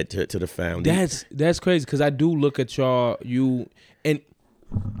the family. That's crazy because I do look at y'all, you and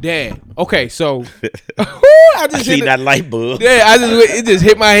Dad. Okay, so I just see that light bulb. Yeah, it just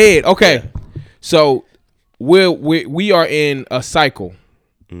hit my head. Okay, yeah. So we are in a cycle,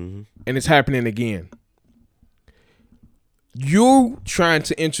 mm-hmm. and it's happening again. You trying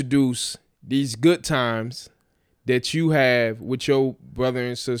to introduce these good times that you have with your brother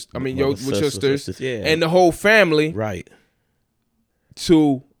and sister. I mean, with your sisters, yeah. and the whole family, right?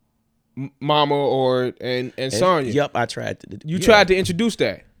 To Mama and Sonya. Yep, I tried to. You tried to introduce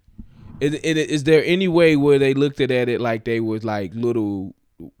that. Is there any way where they looked at it like they was like little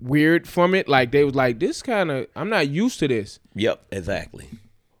weird from it? Like they was like, this kind of, I'm not used to this. Yep, exactly.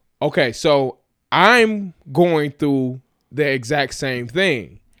 Okay, so I'm going through the exact same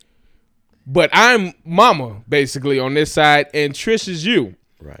thing. But I'm Mama, basically, on this side, and Trish is you.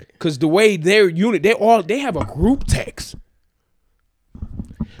 Right. Because the way their unit, they have a group text.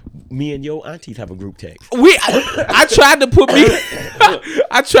 Me and your aunties have a group text. I tried to put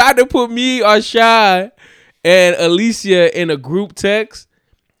me, Arshawn, and Alicia in a group text,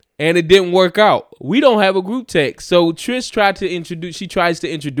 and it didn't work out. We don't have a group text. So Trish tries to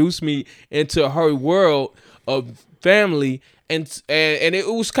introduce me into her world of family, and it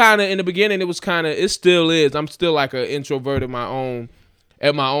was kind of, in the beginning, it still is. I'm still like an introvert of my own,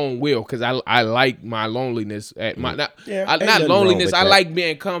 at my own will because I like my loneliness. At my not nothing loneliness. wrong I with like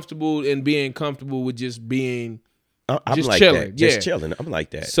being comfortable and being comfortable with just being. I'm just like chilling. that. Just chilling. I'm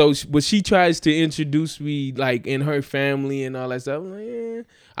like that. So, but she tries to introduce me like in her family and all that stuff. I'm like,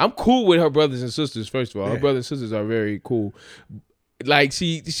 I'm cool with her brothers and sisters. First of all, her brothers and sisters are very cool. Like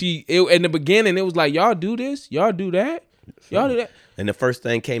in the beginning, it was like, y'all do this, y'all do that, y'all do that. And the first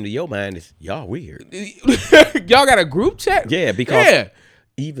thing came to your mind is, y'all weird. Y'all got a group chat? Yeah, because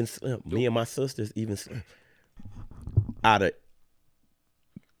even Slim, me and my sisters, even Slim,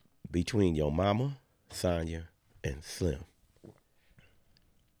 between your mama, Sonya, and Slim,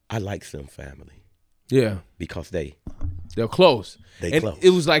 I like Slim family. Yeah. Because they're close. They close.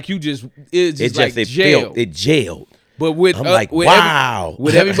 It was like it jailed. But with I'm like, wow.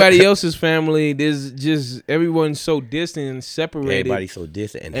 With everybody else's family, there's just everyone's so distant and separated. Everybody's so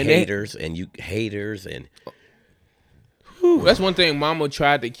distant and haters and that's one thing Mama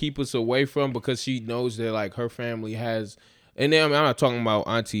tried to keep us away from because she knows that like her family has. And then I'm not talking about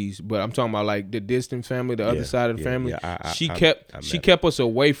aunties, but I'm talking about like the distant family, the other side of the family. She kept us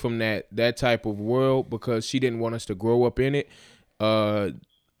away from that type of world because she didn't want us to grow up in it. And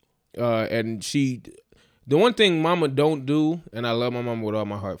the one thing Mama don't do, and I love my mama with all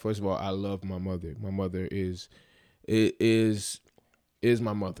my heart. First of all, I love my mother. My mother is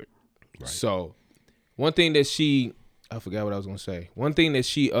my mother. Right. So one thing that I forgot what I was gonna say. One thing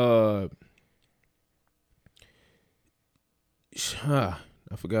that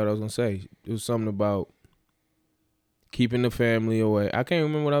I forgot what I was gonna say. It was something about keeping the family away. I can't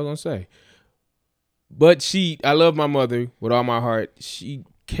remember what I was gonna say. But I love my mother with all my heart. She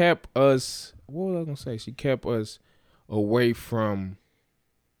kept us. What was I gonna say? She kept us away from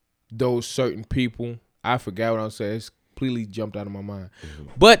those certain people. I forgot what I was saying. It's completely jumped out of my mind.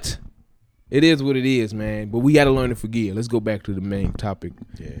 Mm-hmm. But it is what it is, man. But we gotta learn to forgive. Let's go back to the main topic.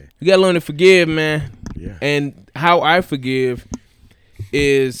 Yeah. We gotta learn to forgive, man. Yeah. And how I forgive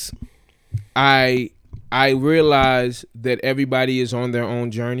is I realize that everybody is on their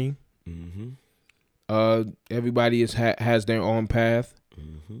own journey. Mm-hmm. Everybody has their own path.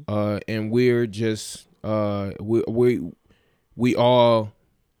 Mm-hmm. And we're just we all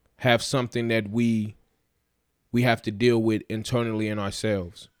have something that we have to deal with internally in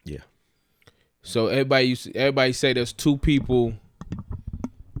ourselves. Yeah. So everybody say there's two people.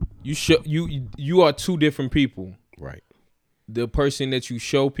 You are two different people. Right. The person that you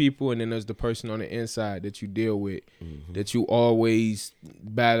show people, and then there's the person on the inside that you deal with, mm-hmm. that you always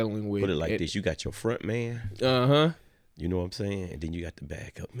battling with. Put it like this: you got your front man. You know what I'm saying? And then you got the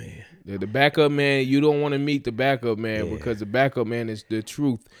backup man. The backup man, you don't want to meet the backup man because the backup man is the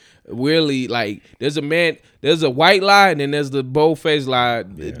truth. Really, like there's a white lie, and then there's the bold-faced lie.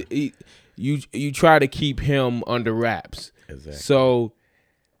 Yeah. You try to keep him under wraps. Exactly. So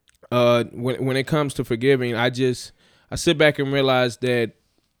when it comes to forgiving, I sit back and realize that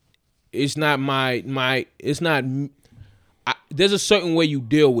it's not there's a certain way you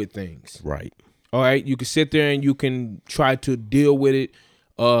deal with things. Right. All right. You can sit there and you can try to deal with it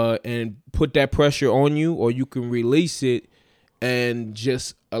and put that pressure on you, or you can release it and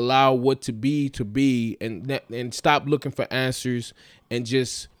just allow what to be and stop looking for answers and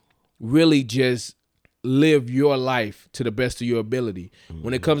just really just live your life to the best of your ability. Mm-hmm.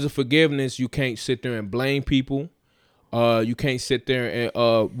 When it comes to forgiveness, you can't sit there and blame people. You can't sit there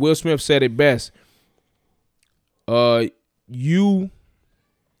and Will Smith said it best. You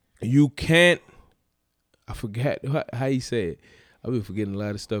can't. I forgot how he said. I've been forgetting a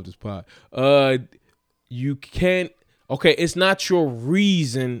lot of stuff this pod. You can't. Okay, it's not your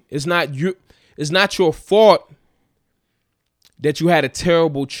reason. It's not your fault that you had a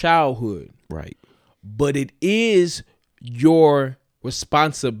terrible childhood. Right. But it is your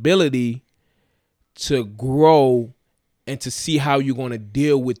responsibility to grow and to see how you're going to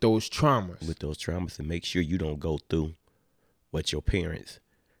deal with those traumas. And make sure you don't go through what your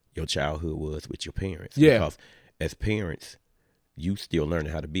childhood was with your parents. Yeah. Because as parents, you still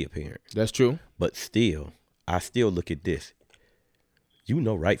learning how to be a parent. That's true. But still, I still look at this. You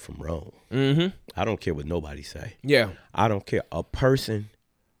know right from wrong. Mm-hmm. I don't care what nobody say. Yeah. I don't care. A person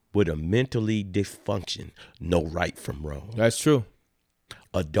with a mentally dysfunction know right from wrong. That's true.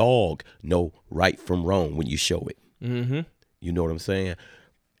 A dog know right from wrong when you show it. Mm-hmm. You know what I'm saying?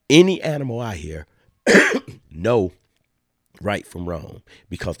 Any animal out here know right from wrong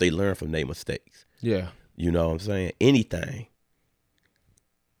because they learn from their mistakes. Yeah. You know what I'm saying? Anything.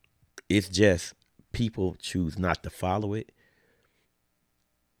 It's just people choose not to follow it.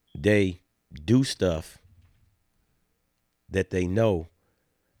 They do stuff that they know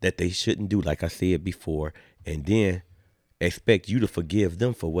that they shouldn't do, like I said before, and then expect you to forgive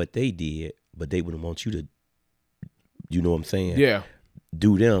them for what they did, but they wouldn't want you to, you know what I'm saying? Yeah.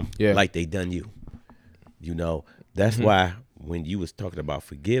 Do them Yeah. like they done you. You know, that's why when you was talking about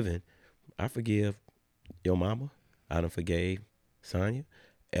forgiving, I forgive your mama. I done forgave Sonya.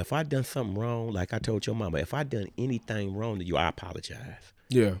 If I done something wrong, like I told your mama, if I done anything wrong to you, I apologize.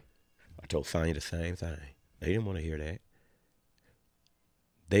 Yeah. I told Sonya the same thing. They didn't want to hear that.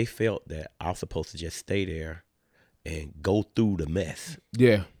 They felt that I was supposed to just stay there and go through the mess.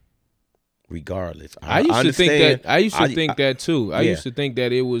 Yeah. Regardless. I used to think that. I used to think that too. I yeah. used to think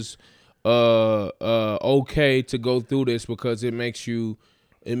that it was okay to go through this because it makes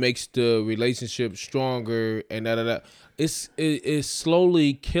the relationship stronger and da. It's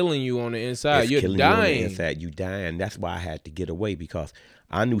slowly killing you on the inside. It's You're killing dying. you on the inside. You dying. That's why I had to get away, because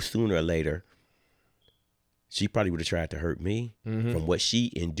I knew sooner or later she probably would have tried to hurt me from what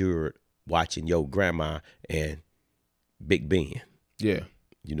she endured watching your grandma and Big Ben. Yeah.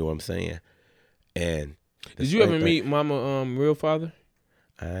 You know what I'm saying? And did you ever meet Mama real father?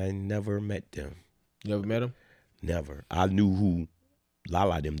 I never met them. You ever met him? Never. I knew who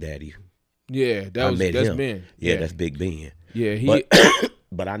Lala them daddy. Yeah, that's him. Ben. Yeah, that's Big Ben. Yeah,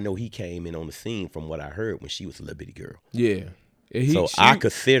 but I know he came in on the scene from what I heard when she was a little bitty girl. Yeah. I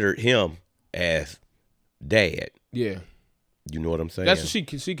considered him as dad. Yeah. You know what I'm saying? That's what she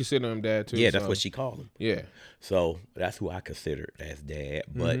considered him dad too. Yeah, that's what she called him. Yeah. So that's who I considered as dad.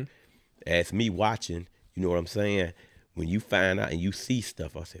 But as me watching, you know what I'm saying? When you find out and you see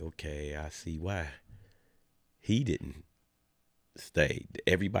stuff, I say, okay, I see why he didn't stay.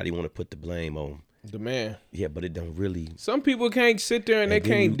 Everybody want to put the blame on the man. Yeah, but it don't really. Some people can't sit there and they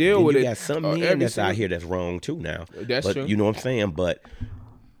can't you, deal with you it. You got some men that's out here that's wrong too now. That's true. You know what I'm saying? But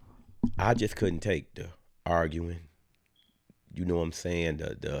I just couldn't take the arguing. You know what I'm saying?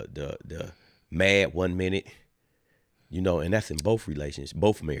 The mad 1 minute. You know, and that's in both relationships,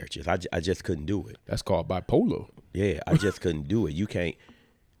 both marriages. I just couldn't do it. That's called bipolar. Yeah, I just couldn't do it. You can't.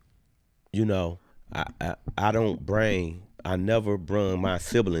 You know, I never brung my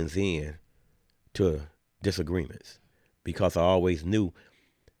siblings in to disagreements, because I always knew,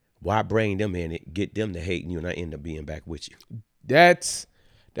 why bring them in it, get them to hating you, and I end up being back with you. That's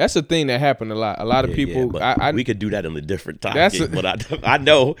a thing that happened a lot. A lot of people. But we could do that on a different topic. But I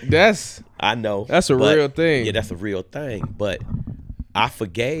know. I know. That's a real thing. Yeah, that's a real thing. But I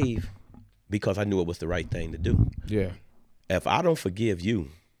forgave because I knew it was the right thing to do. Yeah. If I don't forgive you,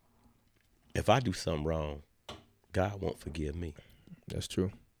 if I do something wrong, God won't forgive me. That's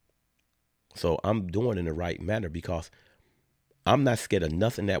true. So I'm doing it in the right manner, because I'm not scared of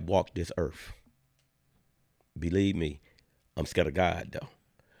nothing that walked this earth. Believe me, I'm scared of God though.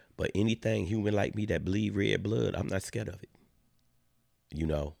 But anything human like me that bleed red blood, I'm not scared of it. You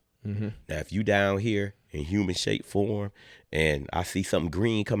know? Mm-hmm. Now, if you down here in human shape form and I see something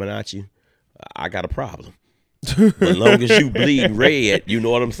green coming at you, I got a problem. But as long as you bleed red, you know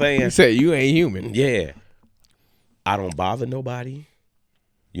what I'm saying? You say you ain't human. Yeah. I don't bother nobody.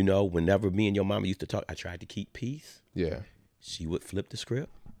 You know, whenever me and your mama used to talk, I tried to keep peace. Yeah. She would flip the script.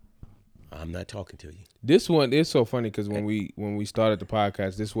 I'm not talking to you. This one is so funny because when we started the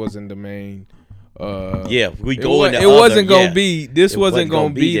podcast, this wasn't the main. We go into. It wasn't gonna be. This wasn't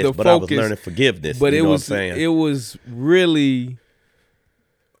gonna be the focus. But I was learning forgiveness. But it was really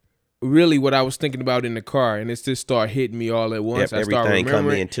what I was thinking about in the car, and it just started hitting me all at once. Yep, I started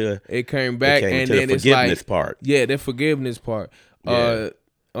remembering. It came back, and then the it's forgiveness like part. Yeah, the forgiveness part. Yeah.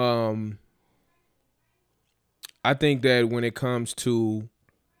 I think that when it comes to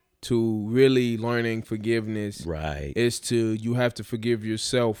really learning forgiveness, right, is you have to forgive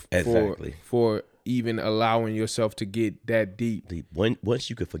yourself for even allowing yourself to get that deep. Once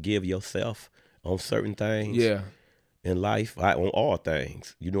you can forgive yourself on certain things, yeah, in life, on all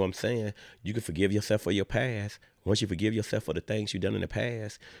things, you know what I'm saying? You can forgive yourself for your past. Once you forgive yourself for the things you've done in the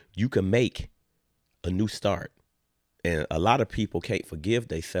past, you can make a new start. And a lot of people can't forgive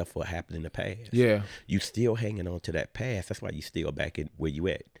themselves for what happened in the past. Yeah. You still hanging on to that past. That's why you still back in where you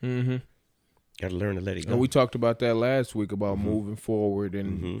at. Mm-hmm. Got to learn to let it go. And we talked about that last week about moving forward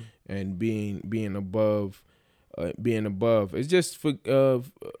and being above. It's just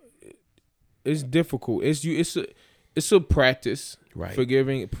it's difficult. It's a practice. Right.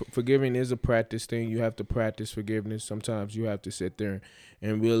 Forgiving is a practice thing. You have to practice forgiveness. Sometimes you have to sit there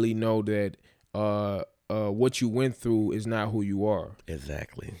and really know that what you went through is not who you are.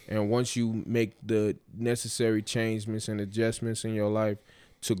 Exactly. And once you make the necessary changements and adjustments in your life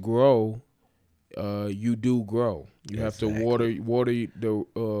to grow, you do grow. You have to water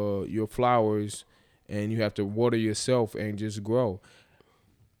your flowers, and you have to water yourself and just grow.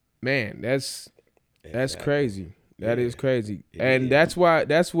 Man, that's crazy. That is crazy. It And is. that's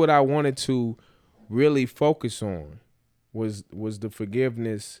what I wanted to really focus on was the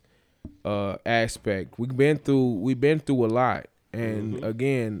forgiveness aspect. We've been through a lot. And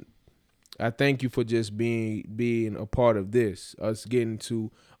again, I thank you for just being a part of this, us getting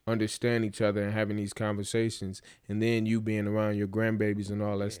to understand each other and having these conversations, and then you being around your grandbabies and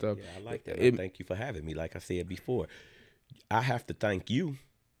all that stuff. Yeah, I like that. I thank you for having me. Like I said before, I have to thank you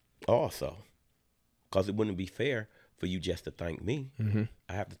also, because it wouldn't be fair for you just to thank me.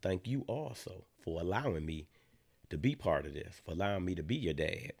 I have to thank you also for allowing me to be part of this, for allowing me to be your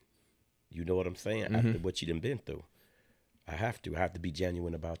dad. You know what I'm saying? After what you done been through, I have to be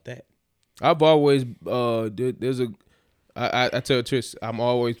genuine about that. I've always I tell Trish, I'm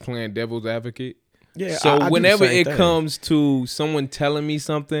always playing devil's advocate. Yeah. So I do the whenever same it thing. comes to someone telling me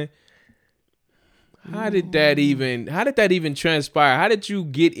something, how did that even transpire? How did you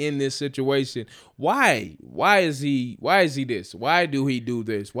get in this situation? Why is he this? Why do he do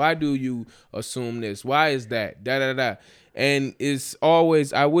this? Why do you assume this? Why is that? And it's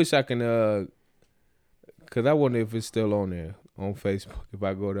always, I wish I can cause I wonder if it's still on there on Facebook if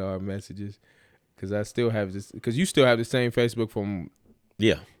I go to our messages. Cause I still have this, cause you still have the same Facebook from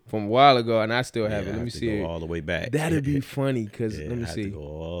a while ago, and I still have it. Let me see go it. all the way back. That'd be funny, cause Yeah, let me I have see. to go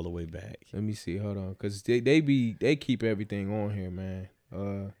all the way back. Let me see. Hold on, cause they keep everything on here, man.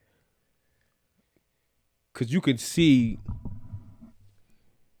 Cause you can see.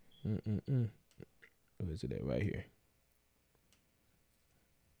 Where is it at? Right here.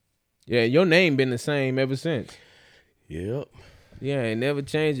 Yeah, your name been the same ever since. Yep. Yeah, ain't never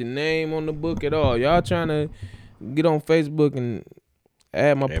changed your name on the book at all. Y'all trying to get on Facebook and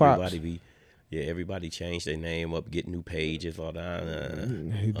add my pops. Everybody changed their name up, get new pages, all that.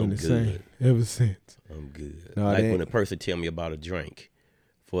 He been I'm the good. same ever since. I'm good. No, like that- when a person tell me about a drink,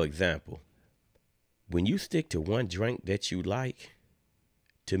 for example, when you stick to one drink that you like,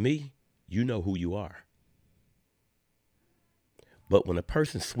 to me, you know who you are. But when a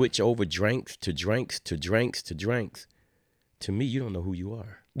person switch over drinks to drinks to drinks to drinks, to me, you don't know who you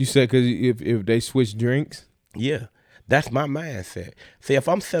are. You said because if they switch drinks? Yeah, that's my mindset. See, if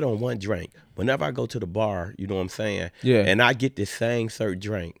I'm set on one drink, whenever I go to the bar, you know what I'm saying? Yeah. And I get this same certain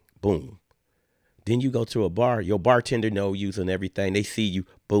drink, boom. Then you go to a bar, your bartender know you and everything. They see you,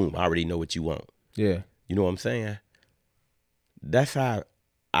 boom, I already know what you want. Yeah. You know what I'm saying? That's how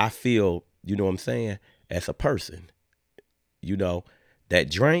I feel, you know what I'm saying, as a person. You know, that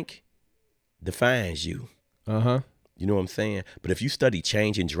drink defines you. Uh-huh. You know what I'm saying? But if you study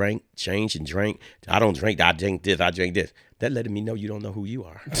change and drink, I don't drink, I drink this, that letting me know you don't know who you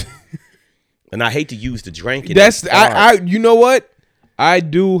are. And I hate to use the drink. That's I you know what? I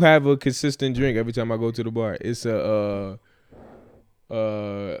do have a consistent drink every time I go to the bar. It's a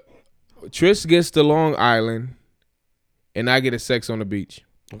Trish gets the Long Island and I get a Sex on the Beach.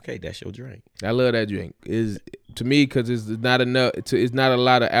 Okay, that's your drink. I love that drink. Is to me because it's not enough. It's not a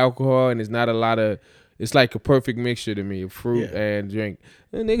lot of alcohol and it's not a lot of. It's like a perfect mixture to me of fruit and drink.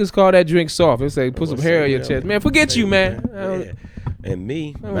 And niggas call that drink soft. It's like put some hair on your chest, man. Forget you, man. Yeah. And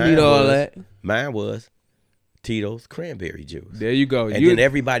me, I don't need all that. Mine was Tito's cranberry juice. There you go. And then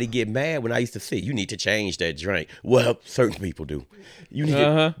everybody get mad when I used to say, you need to change that drink. Well, certain people do. You need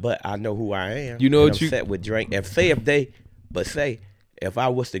to, but I know who I am. You know what I'm set with drink. If I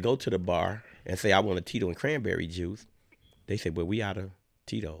was to go to the bar and say I want a Tito and cranberry juice, they say, well, we out of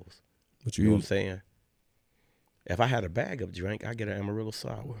Tito's. What You know what I'm saying? If I had a bag of drink, I get an Amaretto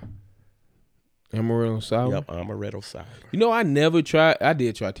sour. Amaretto sour? Yep, Amaretto sour. You know, I never tried. I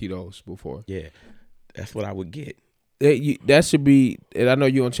did try Tito's before. Yeah, that's what I would get. That should be, and I know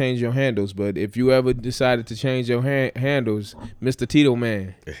you don't change your handles, but if you ever decided to change your handles, Mr. Tito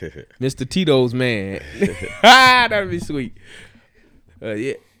man, Mr. Tito's man, that'd be sweet.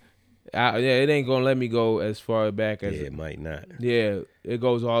 It ain't gonna let me go as far back as it might not. Yeah, it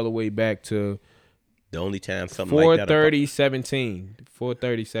goes all the way back to the only time something like that.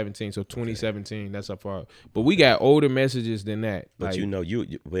 4/30/17, so 2017. That's how far. But we got older messages than that. But well,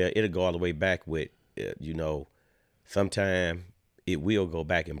 it'll go all the way back with, sometime it will go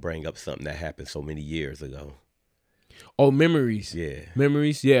back and bring up something that happened so many years ago. Oh, memories. Yeah.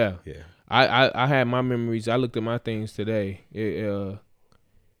 Memories. Yeah. Yeah. I had my memories. I looked at my things today. It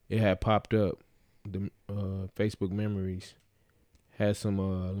had popped up. The Facebook memories had some.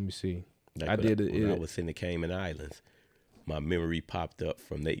 Let me see. Like when I was in the Cayman Islands, my memory popped up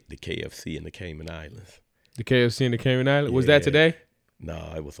from the KFC in the Cayman Islands. The KFC in the Cayman Islands? Was that today?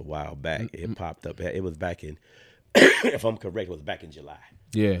 No, it was a while back. It popped up. It was back in, if I'm correct, it was back in July.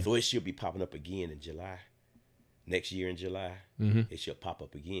 Yeah. So it should be popping up again in July. Next year in July, it should pop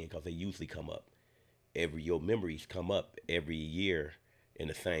up again because they usually come up your memories come up every year in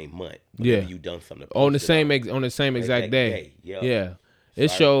the same month. Yeah. You done something on the same exact day. Yeah.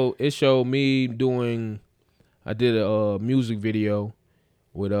 It showed me doing. I did a music video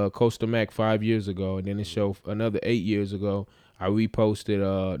with Costa Mac 5 years ago, and then it showed another 8 years ago. I reposted.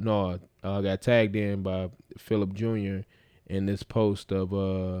 I got tagged in by Philip Jr. in this post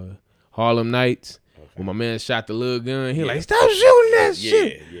of Harlem Nights. When my man shot the little gun, he like, stop shooting that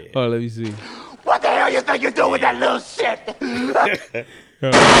shit. Yeah. Oh, let me see. What the hell you think you're doing with that little shit?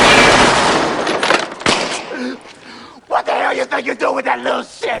 What the hell you think you're doing with that little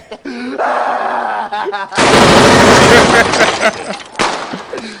shit?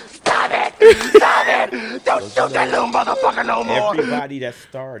 Stop it! Don't shoot that little motherfucker no more! Everybody that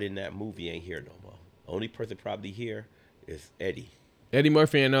starred in that movie ain't here no more. Only person probably here is Eddie. Eddie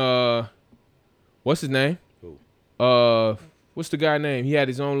Murphy and what's his name? Who? What's the guy name? He had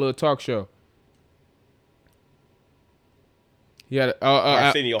his own little talk show. He had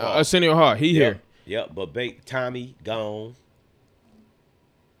Arsenio Hall. Arsenio Hall. He here. Yep, but Tommy gone.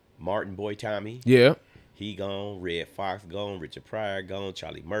 Martin Boy Tommy. Yeah. He gone. Red Fox gone. Richard Pryor gone.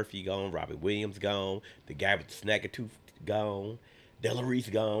 Charlie Murphy gone. Robert Williams gone. The guy with the snaggletooth gone. Delarice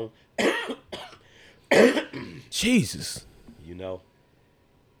gone. Jesus. You know.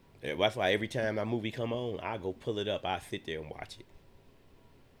 That's why every time my movie come on, I go pull it up. I sit there and watch it.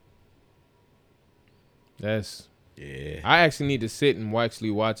 Yeah. I actually need to sit and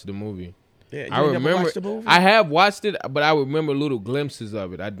actually watch the movie. Yeah, I remember. Never watched the movie? I have watched it, but I remember little glimpses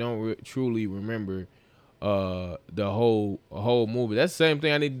of it. I don't truly remember the whole movie. That's the same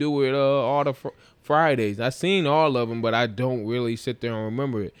thing I need to do with all the Fridays. I seen all of them, but I don't really sit there and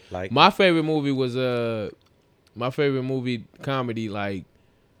remember it. Like my favorite movie was comedy. Like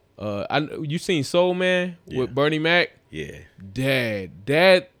you seen Soul Man with Bernie Mac? Yeah.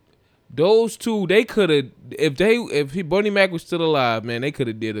 Dad. Those two, they could have, if Bernie Mac was still alive, man, they could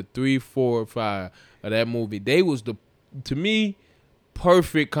have did a 3, 4, 5 of that movie. They was to me,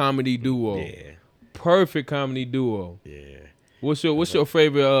 perfect comedy duo. Yeah. Perfect comedy duo. Yeah. What's your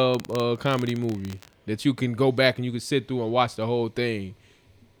favorite comedy movie that you can go back and you can sit through and watch the whole thing,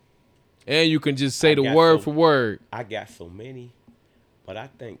 and you can just say the word for word? I got so many, but I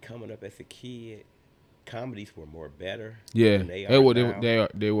think coming up as a kid, comedies were more better. Yeah, than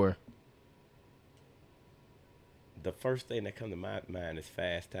they were. The first thing that comes to my mind is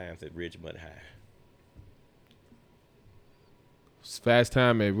Fast Times at Ridgemont High. Fast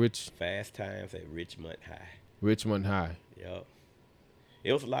Times at Ridgemont High. Richmond High. Yep.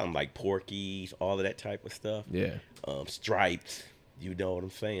 It was a lot of like Porky's, all of that type of stuff. Yeah. Stripes, you know what I'm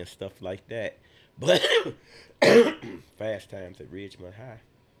saying, stuff like that. But Fast Times at Ridgemont High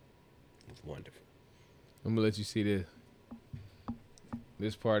was wonderful. I'm gonna let you see this.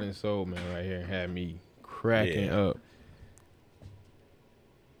 This part in Soul Man right here had me cracking up.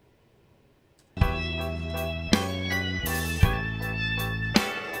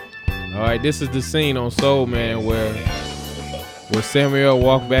 All right, this is the scene on Soul Man where Samuel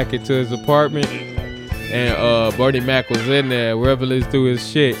walked back into his apartment and Bernie Mac was in there reveling through his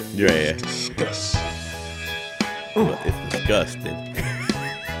shit. Yeah. It's disgusting.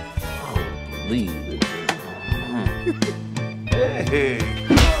 Hey.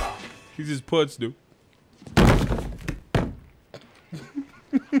 He just punched him.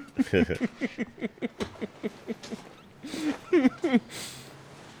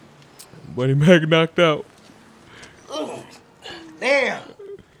 Bernie Mac knocked out. Damn.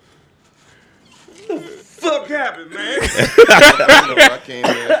 What the fuck happened, man? I came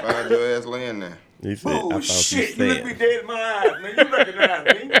here and found your ass laying there. He said, Oh, shit. You look me dead in my eyes, man. You recognize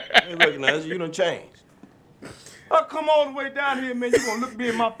me. I recognize you done changed. I'll come all the way down here, man. You gonna look me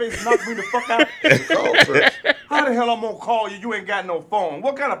in my face and knock me the fuck out? Call, sir. How the hell I'm gonna call you? You ain't got no phone.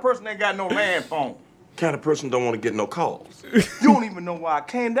 What kind of person ain't got no land phone? Kind of person don't want to get no calls. You don't even know why I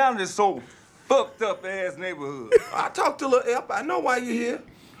came down to this so fucked up ass neighborhood. I talked to Lil Ep. I know why you're here.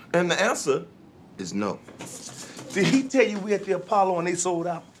 And the answer is no. Did he tell you we at the Apollo and they sold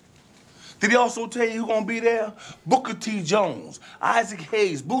out? Did he also tell you who gonna be there? Booker T. Jones, Isaac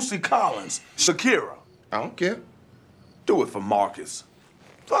Hayes, Boosie Collins, Shakira. I don't care. Do it for Marcus.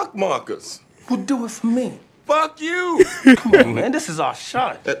 Fuck Marcus. Well, do it for me. Fuck you. Come on, man. This is our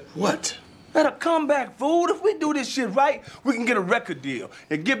shot. At what? At a comeback, fool. If we do this shit right, we can get a record deal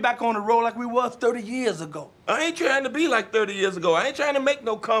and get back on the road like we was 30 years ago. I ain't trying to be like 30 years ago. I ain't trying to make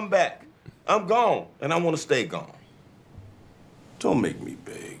no comeback. I'm gone, and I want to stay gone. Don't make me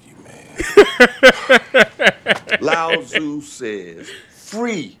beg you, man. Lao Tzu says,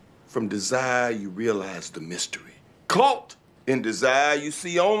 free from desire, you realize the mystery. Caught in desire, you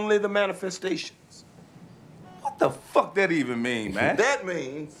see only the manifestations. the fuck that even mean, man? That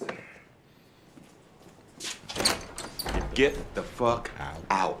means you get the fuck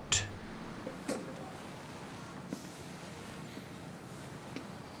out.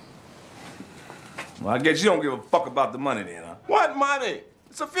 Well, I guess you don't give a fuck about the money then, huh? What money?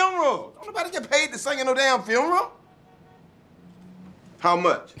 It's a funeral. Don't nobody get paid to sing at no damn funeral. How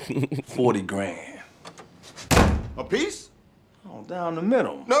much? 40 grand. A piece? Oh, down the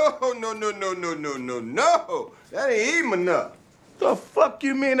middle. No. That ain't even enough. The fuck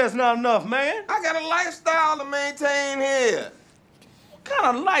you mean that's not enough, man? I got a lifestyle to maintain here. What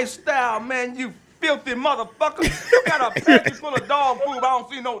kind of lifestyle, man, you filthy motherfucker? You got a pantry full of dog food, but I don't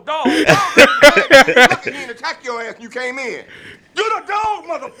see no dog. Look at me and attack your ass when you came in. You the dog,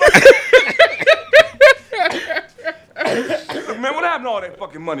 motherfucker! Man, what happened to all that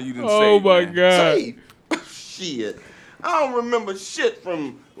fucking money you didn't save? Oh my man? God. Save? Shit. I don't remember shit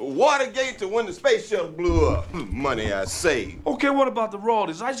from Watergate to when the space shuttle blew up. Money I saved. Okay, what about the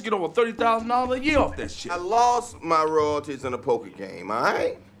royalties? I used to get over $30,000 a year off that shit. I lost my royalties in a poker game, all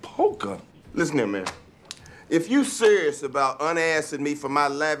right? Poker? Listen here, man. If you serious about unassing me for my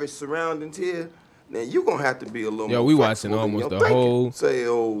lavish surroundings here, then you gonna have to be a little Yo, more we watching flexible in almost your the thinking. whole Say,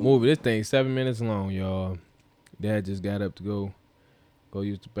 oh, movie. This thing 7 minutes long, y'all. Dad just got up to go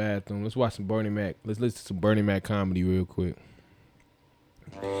use the bathroom. Let's watch some Bernie Mac. Let's listen to some Bernie Mac comedy real quick.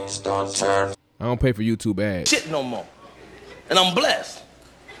 I don't pay for YouTube ads. Shit no more. And I'm blessed.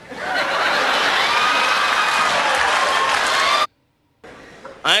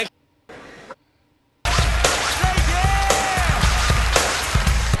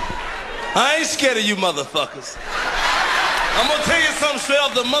 I ain't scared of you motherfuckers. I'm gonna tell you something straight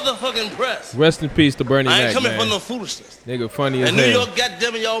off the motherfucking press. Rest in peace to Bernie I Mac, ain't coming man. for no foolishness. Nigga funny as In hell. New York,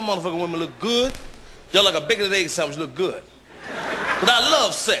 goddammit, y'all motherfucking women look good. Y'all like a bacon egg sandwich look good. But I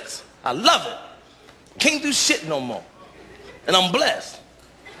love sex. I love it. Can't do shit no more. And I'm blessed.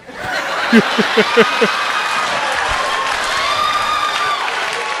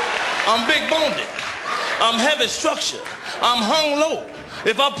 I'm big boned. I'm heavy structure. I'm hung low.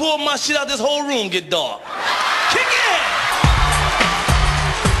 If I pull my shit out, this whole room get dark. Kick it!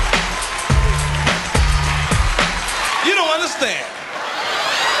 You don't understand.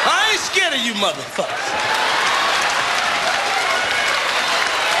 I ain't scared of you motherfuckers.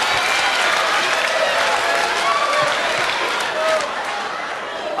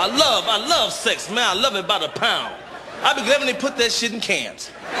 I love sex, man. I love it by the pound. I be glad when they put that shit in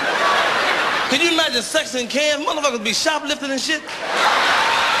cans. Can you imagine sex in cans? Motherfuckers be shoplifting and shit.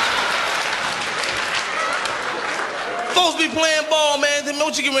 Folks be playing ball, man. Tell me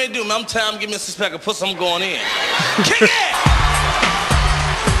what you getting ready to do, man. I'm tired. Give me a six-pack of pussy. I'm going in. Kick it!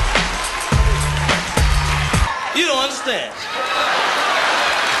 You don't understand.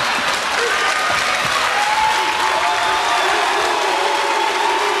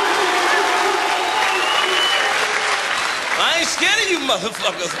 I ain't scared of you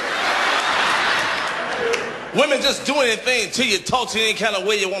motherfuckers. Women just do anything to you, talk to you any kind of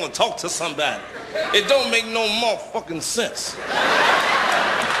way you want to talk to somebody. It don't make no more fucking sense.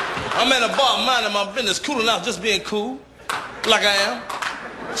 I'm at a bar minding my business, cooling out, just being cool, like I am,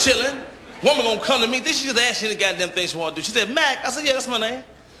 chilling. Woman gonna come to me, then she just ask you the goddamn thing she wanna do. She said, Mac. I said, yeah, that's my name.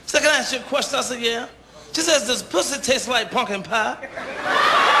 She said, can I ask you a question? I said, yeah. She says, does pussy taste like pumpkin pie?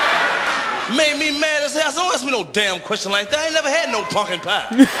 Made me mad as hell. I said, don't ask me no damn question like that. I ain't never had no pumpkin pie.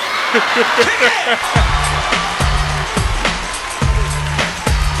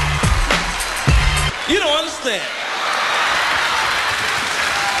 You don't understand.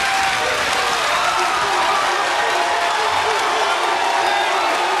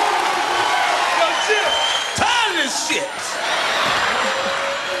 Yo, chill. Tired of this shit.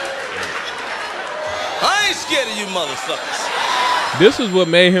 I ain't scared of you motherfuckers. This is what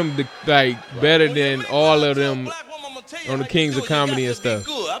made him like better than all of them on the Kings of Comedy and stuff.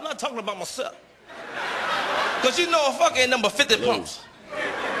 Good. I'm not talking about myself. Cause you know a fuck ain't number 50 pumps.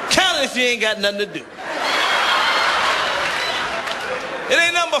 Count it if you ain't got nothing to do. It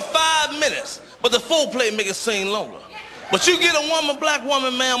ain't number 5 minutes, but the foreplay make it seem longer. But you get a woman, black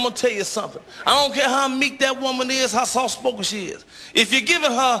woman, man, I'm gonna tell you something. I don't care how meek that woman is, how soft-spoken she is. If you're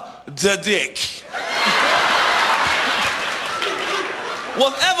giving her the dick,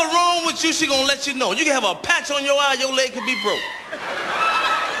 whatever wrong with you, she gonna let you know. You can have a patch on your eye, your leg could be broke.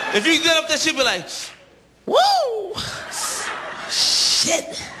 If you get up there, she'll be like, woo,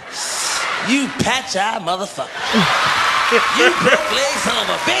 shit, you patch eye motherfucker. You broke leg son of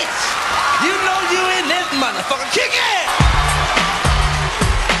a bitch. You know you in this motherfucker. Kick it!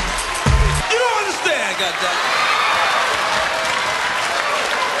 You don't understand, goddammit.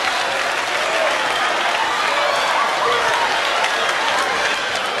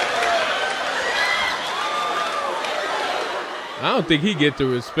 don't think he get the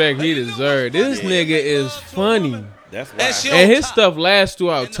respect he deserves. This nigga is funny. That's why. And his stuff lasts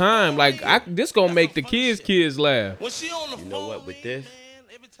throughout time. Like this gonna make the kids laugh. You know what? With this,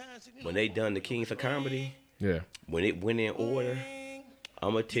 when they done the Kings of Comedy, yeah. When it went in order,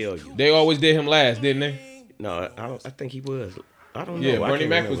 I'ma tell you. They always did him last, didn't they? No, I think he was. I don't know. Yeah, Bernie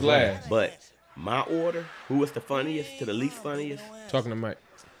Mac was last. But my order, who was the funniest to the least funniest? Talking to Mike.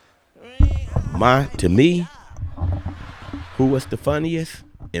 To me, who was the funniest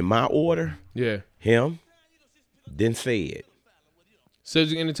in my order? Yeah. Him. Then Cedric.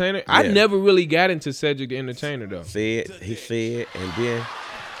 Cedric the Entertainer? Yeah. I never really got into Cedric the Entertainer, though. He said, and then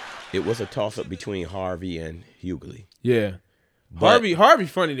it was a toss-up between Harvey and Hughley. Yeah. Harvey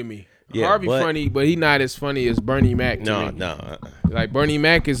funny to me. Yeah, Harvey funny, but he not as funny as Bernie Mac to me. No. Like, Bernie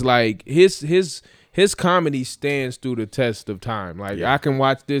Mac is like, his comedy stands through the test of time. Like, I can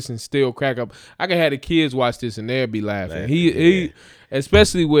watch this and still crack up. I can have the kids watch this and they'll be laughing. He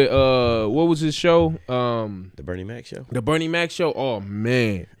especially with what was his show? The Bernie Mac show. The Bernie Mac show. Oh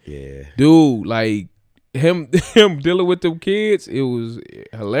man. Yeah. Dude, like him dealing with them kids, it was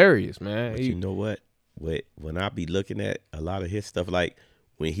hilarious, man. But you know what? When I be looking at a lot of his stuff, like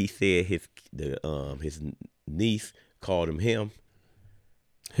when he said his niece called him. Yeah.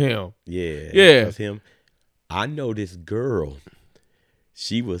 Because him. I know this girl.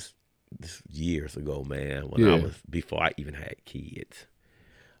 She was years ago, man. Before I even had kids.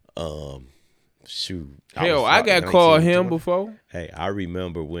 Shoot. Hell, I got called him before. Hey, I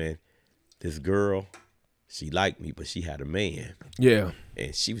remember when this girl, she liked me, but she had a man. Yeah.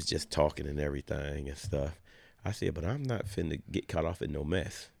 And she was just talking and everything and stuff. I said, but I'm not finna get caught off in no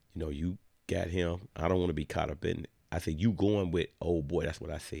mess. You know, you got him. I don't want to be caught up in it. I said, you going with old boy. That's what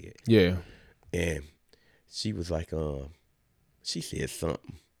I said. Yeah. And she was like, she said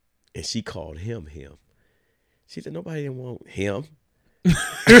something. And she called him. She said, nobody didn't want him.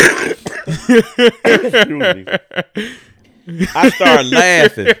 I started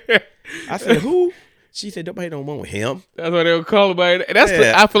laughing. I said, who? She said, nobody don't want him. That's what they would call him. I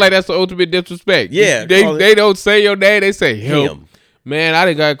feel like that's the ultimate disrespect. Yeah. They don't say your name. They say him. Man, I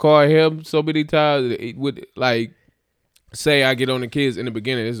done got called him so many times. It would, like, say I get on the kids in the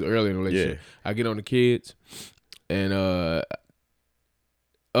beginning. This is early in the relationship. Yeah. I get on the kids and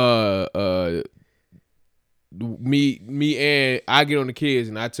me and I get on the kids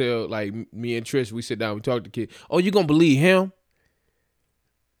and I tell, like, me and Trish, we sit down, we talk to the kids. Oh, you gonna believe him?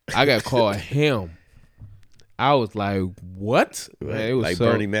 I got called him. I was like, what? Man, it was like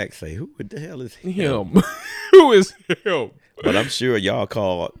Bernie Mac say, who the hell is him? Who is him? But I'm sure y'all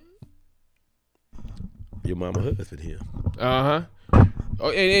called your mama husband him. Oh,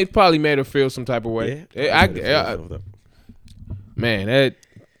 and it probably made her feel some type of way. Yeah, man,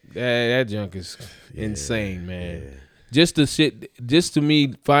 that junk is insane, man. Yeah. Just to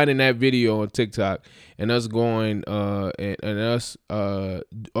me finding that video on TikTok and us going and us the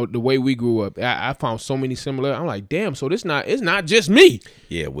way we grew up, I found so many similar. I'm like, damn, so it's not just me.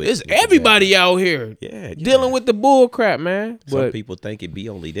 Yeah, it's everybody out here. Yeah, dealing with the bull crap, man. Some people think it be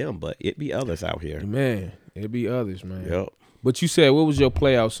only them, but it be others out here. Man, it be others, man. Yep. But you said, what was your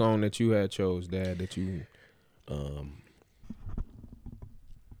playout song that you had chose, Dad? That you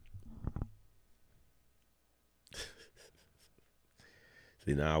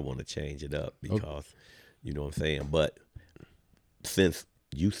See, now I want to change it up because, you know what I'm saying? But since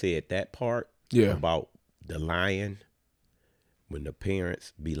you said that part about the lying, when the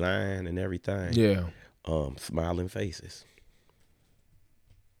parents be lying and everything, Smiling Faces.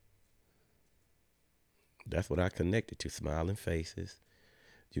 That's what I connected to, Smiling Faces.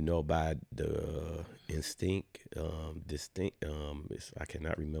 You know, by the distinct, I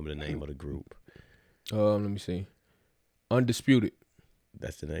cannot remember the name of the group. Let me see. Undisputed.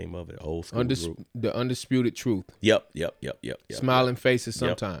 That's the name of it. Old school group. The Undisputed Truth. Yep. Smiling Faces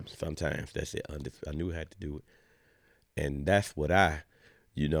sometimes. Yep. Sometimes. That's it. I knew I had to do it. And that's what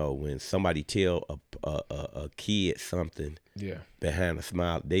when somebody tell a kid something behind a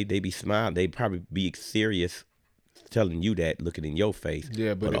smile, they be smiling. They probably be serious telling you that, looking in your face.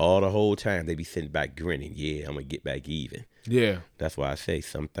 Yeah, but all the whole time they be sitting back grinning. Yeah, I'm going to get back even. Yeah. That's why I say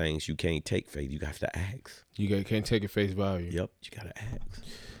some things you can't take face. You have to ask. You can't take it face value. Yep, you got to ask.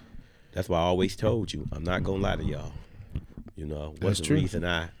 That's why I always told you, I'm not going to lie to y'all. You know, what's the reason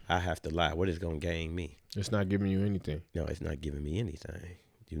I have to lie? What is going to gain me? It's not giving you anything. No, it's not giving me anything.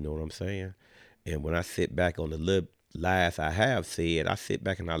 You know what I'm saying? And when I sit back on the little lies I have said, I sit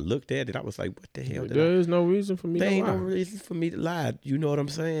back and I looked at it. I was like, what the hell? There is no reason for me to lie. There ain't no reason for me to lie. You know what I'm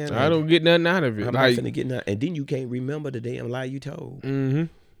saying? I don't get nothing out of it. I'm not finna get nothing. And then you can't remember the damn lie you told. Mm-hmm.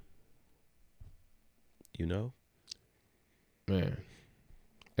 You know? Man,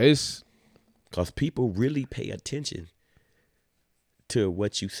 it's because people really pay attention to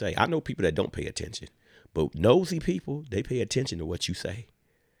what you say. I know people that don't pay attention, but nosy people, they pay attention to what you say.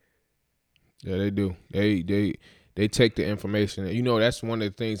 Yeah, they do. They take the information. You know, that's one of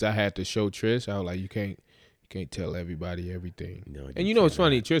the things I had to show Trish. I was like, you can't tell everybody everything. No, and you know what's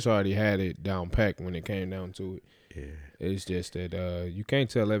funny? Trish already had it down packed when it came down to it. Yeah. It's just that you can't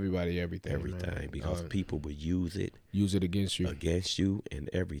tell everybody everything. Everything, because people would use it against you. And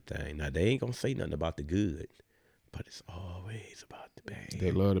everything. Now, they ain't going to say nothing about the good, but it's always about the bad.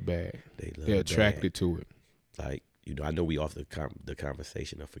 They love the bad. They're attracted to it. Like, you know, I know we off the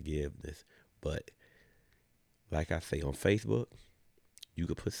conversation of forgiveness, but like I say, on Facebook, you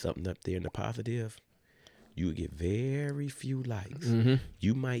could put something up there in the positive, you would get very few likes. Mm-hmm.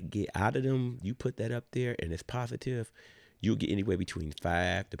 You might get out of them, you put that up there and it's positive, you'll get anywhere between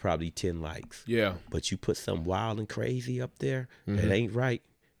 5 to probably 10 likes. Yeah. But you put something wild and crazy up there that ain't right,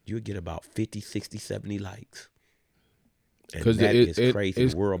 you'll get about 50, 60, 70 likes. And that is crazy.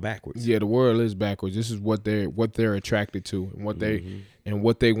 The world backwards. Yeah, the world is backwards. This is what they're attracted to and what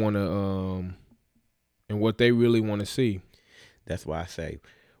they want to and what they really want to see. That's why I say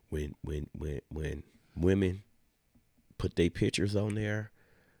when women put their pictures on there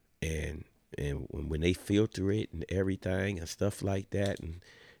and when they filter it and everything and stuff like that and,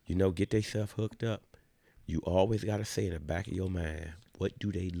 you know, get themselves hooked up, you always got to say in the back of your mind, what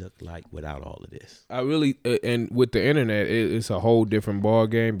do they look like without all of this? I really, and with the internet, it's a whole different ball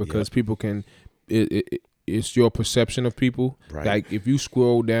game because people can, it's your perception of people. Right. Like if you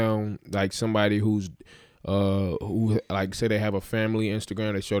scroll down, like somebody who like say they have a family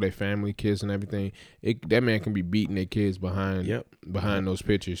Instagram, they show their family, kids and everything. That man can be beating their kids behind those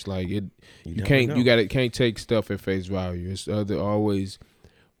pictures. Like you can't take stuff at face value. It's always.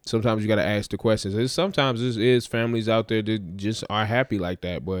 Sometimes you got to ask the questions. Sometimes there's families out there that just are happy like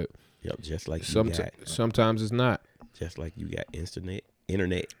that, but just like sometimes it's not. Just like you got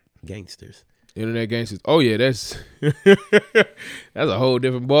internet gangsters. Internet gangsters. Oh yeah, that's a whole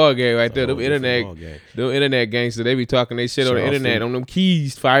different ball game right there. Them internet gangsters, they be talking they shit on the internet on them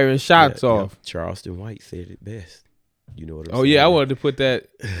keys, firing shots off. Charleston White said it best. You know what I'm saying? Oh yeah, I wanted to put that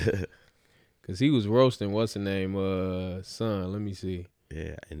because he was roasting what's the name son. Let me see.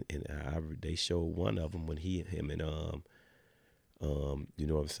 Yeah, and they showed one of them when him and you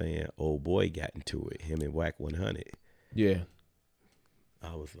know what I'm saying, old boy got into it. Him and Wack 100. Yeah.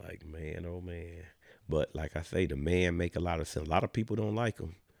 I was like, man, oh man. But like I say, the man make a lot of sense. A lot of people don't like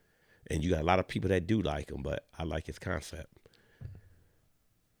him, and you got a lot of people that do like him. But I like his concept.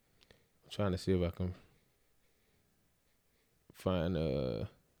 I'm trying to see if I can find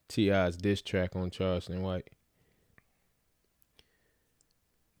T.I.'s diss track on Charleston White.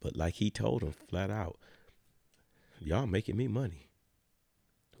 But like he told him flat out, y'all making me money.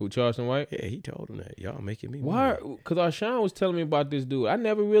 Who, Charleston White? Yeah, he told him that. Y'all making me money. Why? Because Arshawn was telling me about this dude. I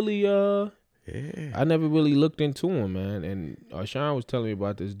never really looked into him, man. And Arshawn was telling me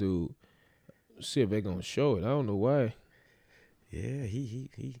about this dude. See if they're gonna show it. I don't know why. Yeah,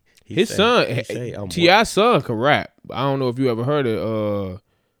 his son, T.I.'s son can rap. I don't know if you ever heard of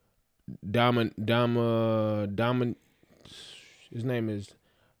Daman. His name is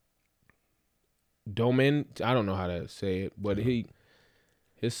Domin. I don't know how to say it, but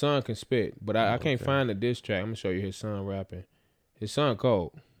his son can spit. But I can't find the diss track. I'm gonna show you his son rapping. His son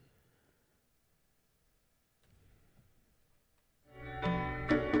cold.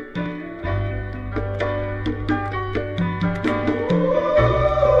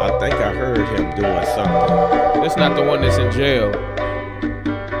 I think I heard him doing something. That's not the one that's in jail.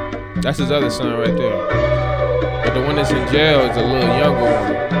 That's his other son right there. But the one that's in jail is a little younger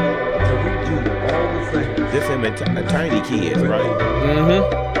one. This him and tiny kids, right? Mm-hmm.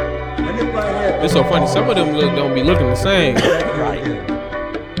 It's so funny. Some of them don't be looking the same. Right.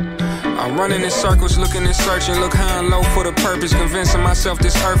 I'm running in circles, looking and searching, look high and low for the purpose, convincing myself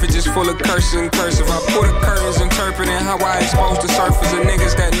this earth is just full of curses and cursive. I pull the curtains, interpreting how I expose the surface of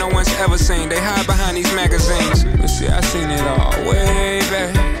niggas that no one's ever seen. They hide behind these magazines. But see, I seen it all way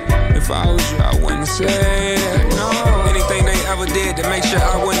back. If I was you, I wouldn't say that, no. Anything they ever did to make sure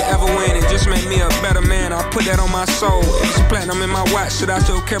I wouldn't ever win, it just made me a better man. I put that on my soul. If it's platinum in my watch, should I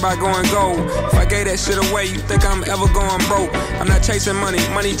still care about going gold? If I gave that shit away, you think I'm ever going broke? I'm not chasing money,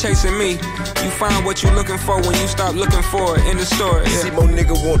 money chasing me. You find what you looking for when you stop looking for it in the store. Yeah. See, more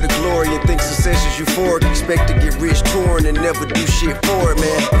nigga want the glory and think success is euphoric. Expect to get rich touring and never do shit for it,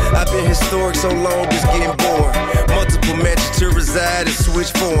 man. I've been historic so long, it's getting boring. Multiple matches to reside and switch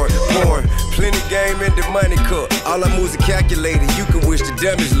foreign. Porn. Plenty game in the money cup. All I moves are calculated. You can wish the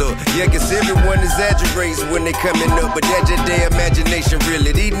dummies look. Yeah, cause everyone exaggerates when when they coming up, but that's just their imagination,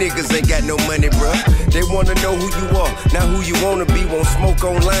 really. These niggas ain't got no money, bruh. They wanna know who you are, not who you wanna be. Won't smoke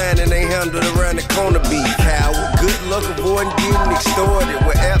online and ain't handled around the corner, be coward. Good luck avoiding getting extorted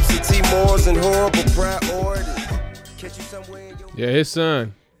with absentee morals and horrible priorities. Catch you somewhere in your... Yeah, his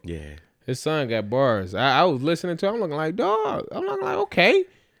son. Yeah. His son got bars. I was listening to him. I'm looking like, dog. I'm looking like, okay.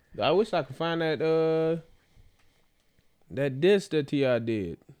 I wish I could find that diss that T.I.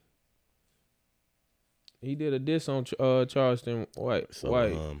 did. He did a diss on Charleston White.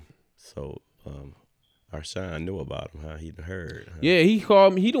 So Arshawn knew about him, huh? He heard. Huh? Yeah, he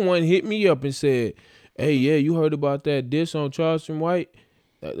called me. He the one hit me up and said, hey, yeah, you heard about that diss on Charleston White?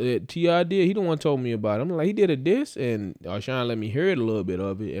 T.I. did. He the one told me about it. I'm like, he did a diss, and Arshawn let me hear it a little bit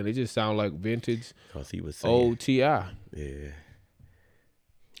of it, and it just sounded like vintage old T.I. Yeah.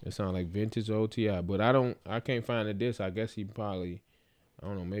 It sounded like vintage old T.I. But I can't find the diss. I guess he probably, I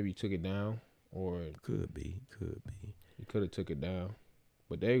don't know, maybe he took it down. Or could be. He could have took it down.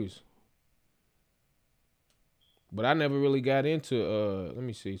 But I never really got into let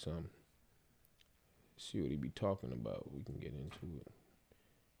me see something. See what he be talking about. We can get into it.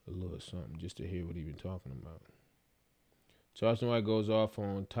 A little something just to hear what he been talking about. Charleston White goes off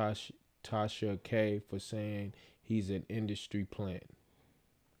on Tasha K for saying he's an industry plant.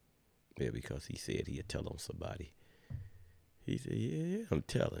 Yeah, because he said he'd tell on somebody. He said, yeah, I'm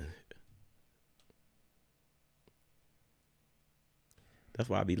telling. That's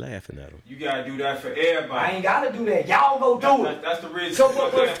why I be laughing at him. You gotta do that for everybody. I ain't gotta do that. Y'all go do it. That's the reason. So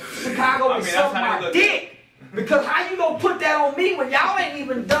Chicago is suck my dick. Because how you gonna put that on me when y'all ain't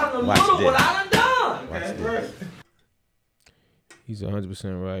even done a little what I done? Okay. He's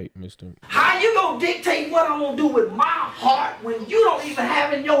 100% right, Mr. How you gonna dictate what I'm gonna do with my heart when you don't even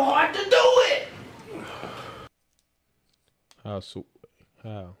have in your heart to do it? How?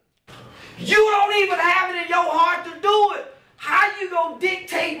 You don't even have it in your heart to do it. How you gonna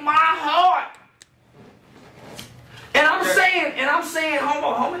dictate my heart? And I'm saying,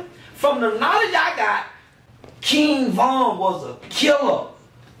 homie, from the knowledge I got, King Von was a killer.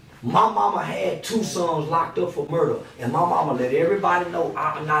 My mama had 2 sons locked up for murder, and my mama let everybody know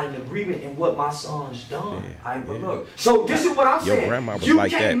I'm not in agreement in what my son's done. Look. So this is what I'm saying. Grandma was you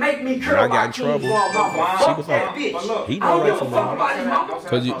like can't that. make me care about King Von. She was like, bitch. he I don't know give right a from fuck about his mama.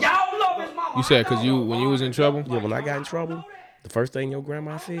 Cause y'all love his mama. You said because when you was in trouble? Yeah, when I got in trouble, the first thing your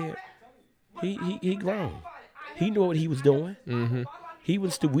grandma said, he grown. He knew what he was doing. Mm-hmm. He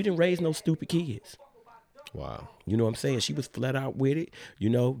was we didn't raise no stupid kids. Wow. You know what I'm saying? She was flat out with it. You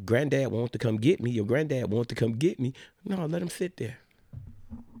know, granddad wanted to come get me. Your granddad wanted to come get me. No, let him sit there.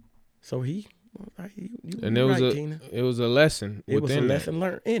 So it was a lesson. It was a lesson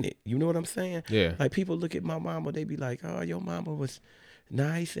learned in it. You know what I'm saying? Yeah. Like people look at my mama, they be like, "Oh, your mama was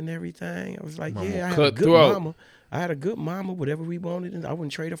nice and everything." I was like, mama, "Yeah, I had a good mama. I had a good mama. Whatever we wanted, and I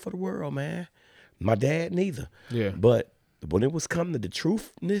wouldn't trade her for the world, man." My dad neither. Yeah. But when it was coming to the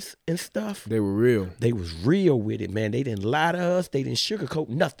truthness and stuff, they were real. They was real with it, man. They didn't lie to us. They didn't sugarcoat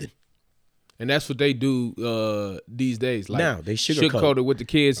nothing. And that's what they do these days. Like now they sugarcoat it with the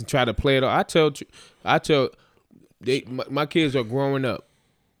kids and try to play it off. I tell, my kids are growing up.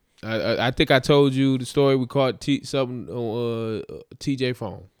 I think I told you the story. We caught something on TJ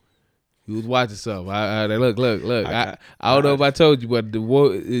phone. He was watching something. I look. I don't know if I told you, but the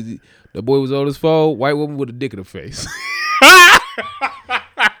boy was on his phone. White woman with a dick in her face.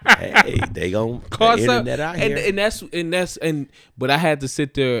 Hey, they gon' the internet out here. But I had to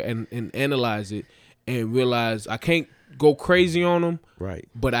sit there and analyze it and realize I can't go crazy on them. Right.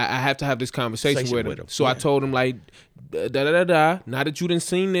 But I have to have this conversation with him. So I told him like, Now that you done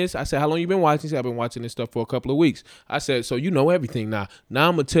seen this, I said, how long you been watching? He said, I've been watching this stuff for a couple of weeks. I said, so you know everything now. Now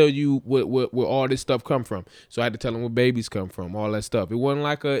I'm gonna tell you where all this stuff come from. So I had to tell him where babies come from, all that stuff. It wasn't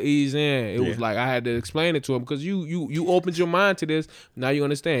like a ease in. It was like I had to explain it to him because you opened your mind to this. Now you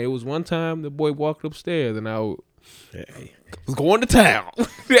understand. It was one time the boy walked upstairs and I was going to town.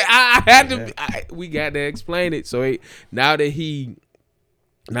 I had to. We got to explain it. So now that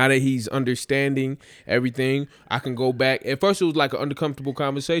he's understanding everything, I can go back. At first, it was like an uncomfortable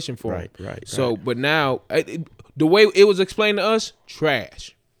conversation for him. Right. So, but now, the way it was explained to us,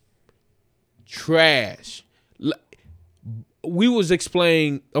 trash. We was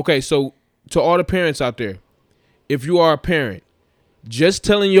explaining, okay, so to all the parents out there, if you are a parent, just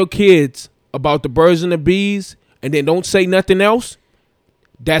telling your kids about the birds and the bees and then don't say nothing else,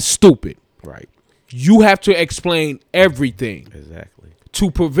 that's stupid. Right. You have to explain everything. Exactly. to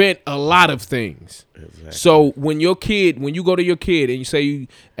prevent a lot of things. Exactly. So when you go to your kid and you say,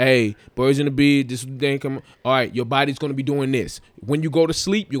 hey, birds and the bees, this thing come, all right, your body's going to be doing this. When you go to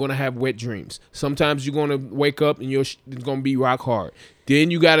sleep, you're going to have wet dreams. Sometimes you're going to wake up and it's going to be rock hard. Then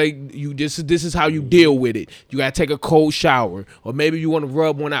this is how you deal with it. You got to take a cold shower, or maybe you want to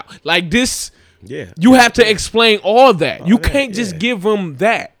rub one out. Like this, you have to explain all that. You can't just give them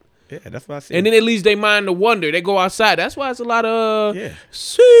that. Yeah, that's what I said. And then it leaves their mind to wonder. They go outside. That's why it's a lot of out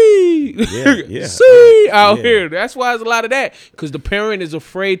here. That's why it's a lot of that. Because the parent is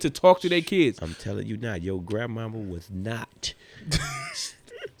afraid to talk to their kids. I'm telling you now, your grandmama was not.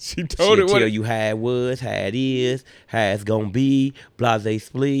 She told She'll tell you how it was, how it is, how it's gonna be, blase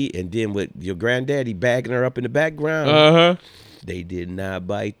splee, and then with your granddaddy backing her up in the background. They did not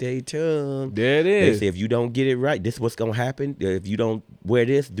bite their tongue. There it is. They say if you don't get it right, this is what's gonna happen. If you don't wear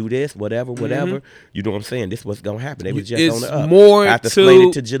this, do this, whatever. You know what I'm saying? This is what's gonna happen. They was just on the up. More I have to to explain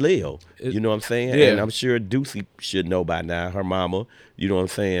it to Jaleel. You know what I'm saying? Yeah. And I'm sure Deucey should know by now. Her mama. You know what I'm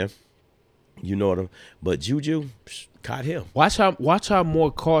saying? You know what I'm. But Juju caught him. Watch how more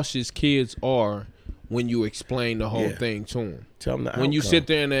cautious kids are when you explain the whole thing to them. Tell them the when you outcome. sit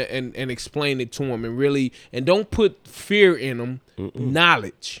there and explain it to them and don't put fear in them.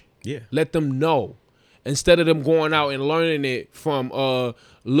 Knowledge. Yeah. Let them know instead of them going out and learning it from they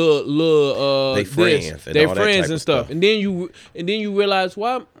friends and all that type and of stuff. And then you realize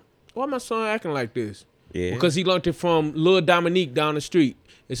why my son acting like this? Yeah. Because he learned it from Lil Dominique down the street.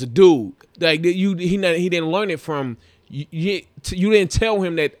 It's a dude. Like he didn't learn it from you. You didn't tell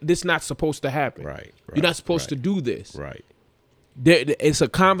him that this not supposed to happen. Right. You're not supposed to do this. Right. It's a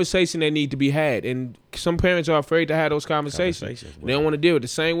conversation that need to be had, and some parents are afraid to have those conversations. They don't want to deal with it. The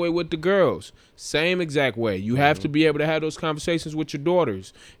same way with the girls, same exact way. You have to be able to have those conversations with your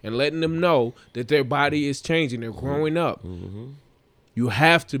daughters and letting them know that their body is changing. They're growing up. You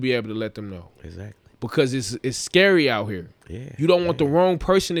have to be able to let them know. Exactly. Because it's scary out here. Yeah. You don't want the wrong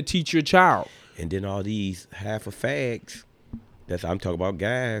person to teach your child. And then all these half of fags. I'm talking about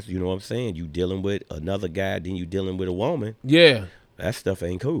guys, you know what I'm saying? You dealing with another guy, then you dealing with a woman. Yeah. That stuff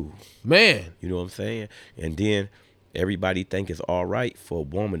ain't cool. Man. You know what I'm saying? And then everybody think it's all right for a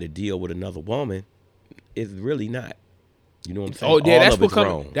woman to deal with another woman. It's really not. You know what I'm saying? Oh, yeah,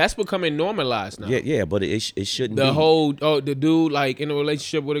 wrong. That's becoming normalized now. Yeah, but it shouldn't be. The dude like in a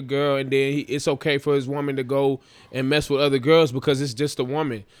relationship with a girl, and then it's okay for his woman to go and mess with other girls because it's just a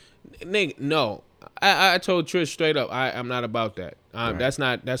woman. Nigga, no. I told Trish straight up, I'm not about that. Right. That's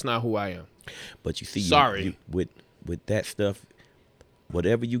not who I am. But you see, sorry, with that stuff,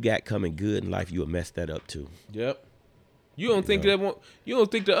 whatever you got coming good in life, you'll mess that up too. Yep. You don't think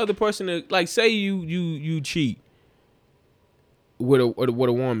the other person like say you cheat with a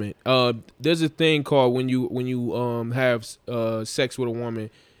woman. There's a thing called when you have sex with a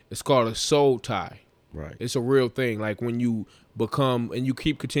woman, it's called a soul tie. Right. It's a real thing. Like when you become and you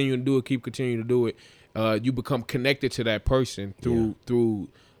keep continuing to do it, you become connected to that person through.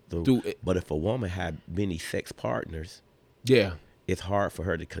 But if a woman had many sex partners, it's hard for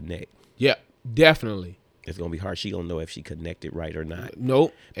her to connect. Yeah, definitely. It's gonna be hard. She gonna know if she connected right or not.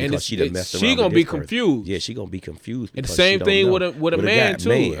 Nope. And she gonna be confused. Yeah, she gonna be confused. And the same thing with a man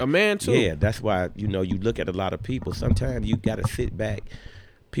too. A man too. Yeah, that's why you look at a lot of people. Sometimes you gotta sit back.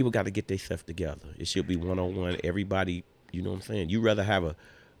 People got to get themselves together. It should be one-on-one. Everybody, you know what I'm saying? You rather have a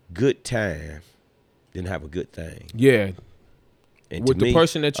good time than have a good thing. Yeah. And with the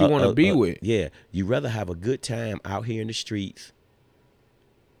person that you want to be with. Yeah. You rather have a good time out here in the streets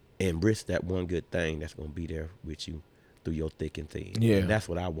and risk that one good thing that's going to be there with you through your thick and thin. Yeah. And that's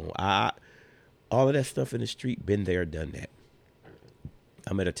what I want. All of that stuff in the street, been there, done that.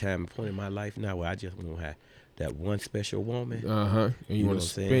 I'm at a time and point in my life now where I just want to have that one special woman. And you want to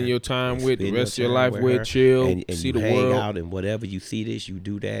spend your time with, the rest of your life with, chill, and see you the hang world. out, and whatever you see this, you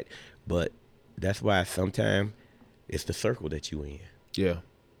do that. But that's why sometimes it's the circle that you in. Yeah.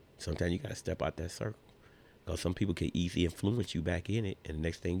 Sometimes you got to step out that circle. Because some people can easily influence you back in it, and the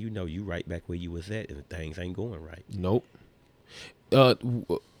next thing you know, you right back where you was at, and things ain't going right. Nope.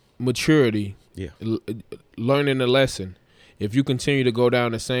 Maturity. Yeah. Learning a lesson. If you continue to go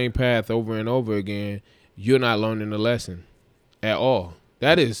down the same path over and over again, you're not learning the lesson at all.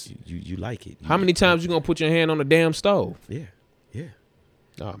 That is. You like it. How many times you gonna put your hand on the damn stove? Yeah.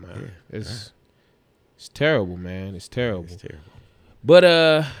 Oh man, Yeah. it's terrible, man. It's terrible. It's terrible.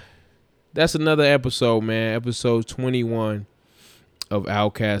 But that's another episode, man. Episode 21 of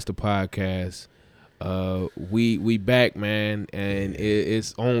Outcast the Podcast. We back, man, and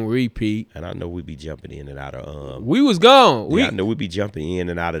it's on repeat. And I know we be jumping in and out of we was gone. I know we be jumping in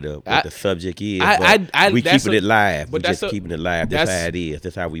and out of what the subject is. But we keeping it live. But just keeping it live. That's how it is.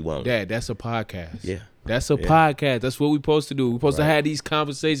 That's how we want. Dad, that's a podcast. Yeah. That's a podcast. That's what we're supposed to do. We're supposed to have these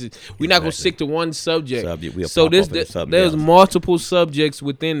conversations. We're not gonna stick to one subject. So there's multiple subjects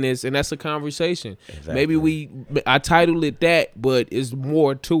within this, and that's a conversation. Exactly. Maybe I titled it that, but it's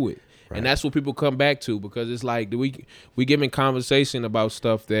more to it. Right. And that's what people come back to, because it's like we giving conversation about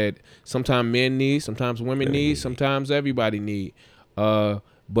stuff that sometimes men need, sometimes women need, sometimes everybody need. Yeah,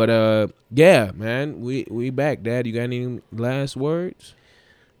 man, we back. Dad, you got any last words?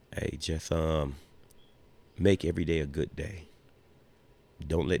 Hey, just make every day a good day.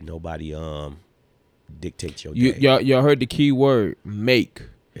 Don't let nobody dictate your day. Y'all heard the key word, make.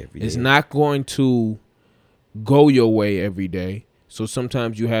 It's not going to go your way every day. So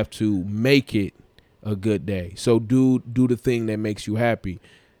sometimes you have to make it a good day. So do the thing that makes you happy.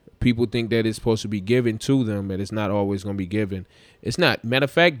 People think that it's supposed to be given to them, but it's not always going to be given. It's not. Matter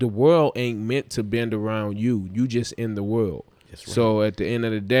of fact, the world ain't meant to bend around you. You just in the world. That's right. So at the end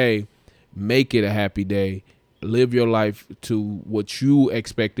of the day, make it a happy day. Live your life to what you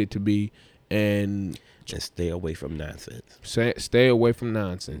expect it to be, and just stay away from nonsense. Stay away from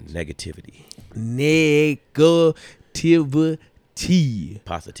nonsense. Negativity.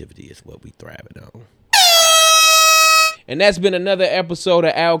 Positivity is what we thriving on. And that's been another episode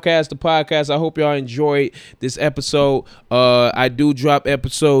of Outcast the Podcast. I hope y'all enjoyed this episode. I do drop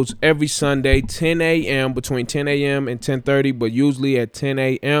episodes every Sunday, 10 a.m., between 10 a.m. and 10:30, but usually at 10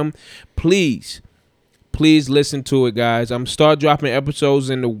 a.m. Please listen to it, guys. I'm start dropping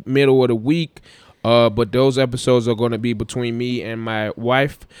episodes in the middle of the week. But those episodes are going to be between me and my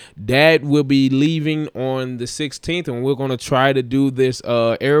wife. Dad will be leaving on the 16th, and we're going to try to do this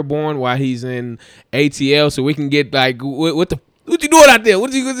airborne while he's in ATL, so we can get like what you doing out there?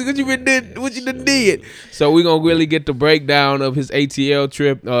 What you been doing? What you done did? So we're gonna really get the breakdown of his ATL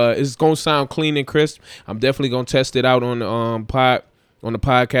trip. It's gonna sound clean and crisp. I'm definitely gonna test it out on the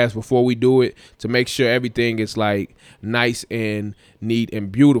podcast before we do it to make sure everything is like nice and neat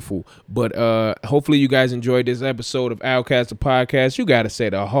and beautiful. But hopefully you guys enjoyed this episode of Outcast the Podcast. You gotta say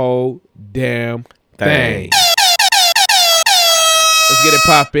the whole damn thing. Let's get it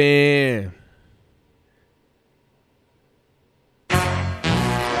poppin'.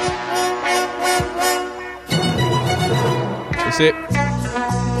 That's it.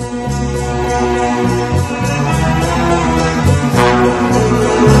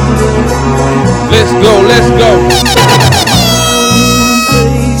 Let's go.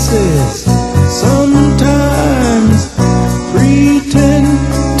 Faces sometimes pretend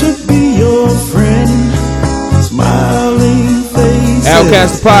to be your friend. Smiling faces.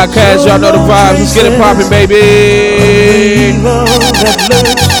 Outcast the Podcast, y'all know the vibes. Let's get it poppin', baby. Love that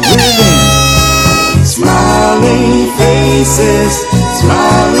lurks within. Smiling faces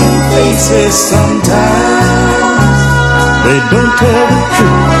sometimes they don't tell the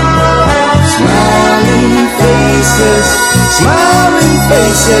truth. Smiling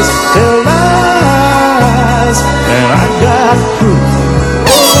faces tell lies, and I got proof.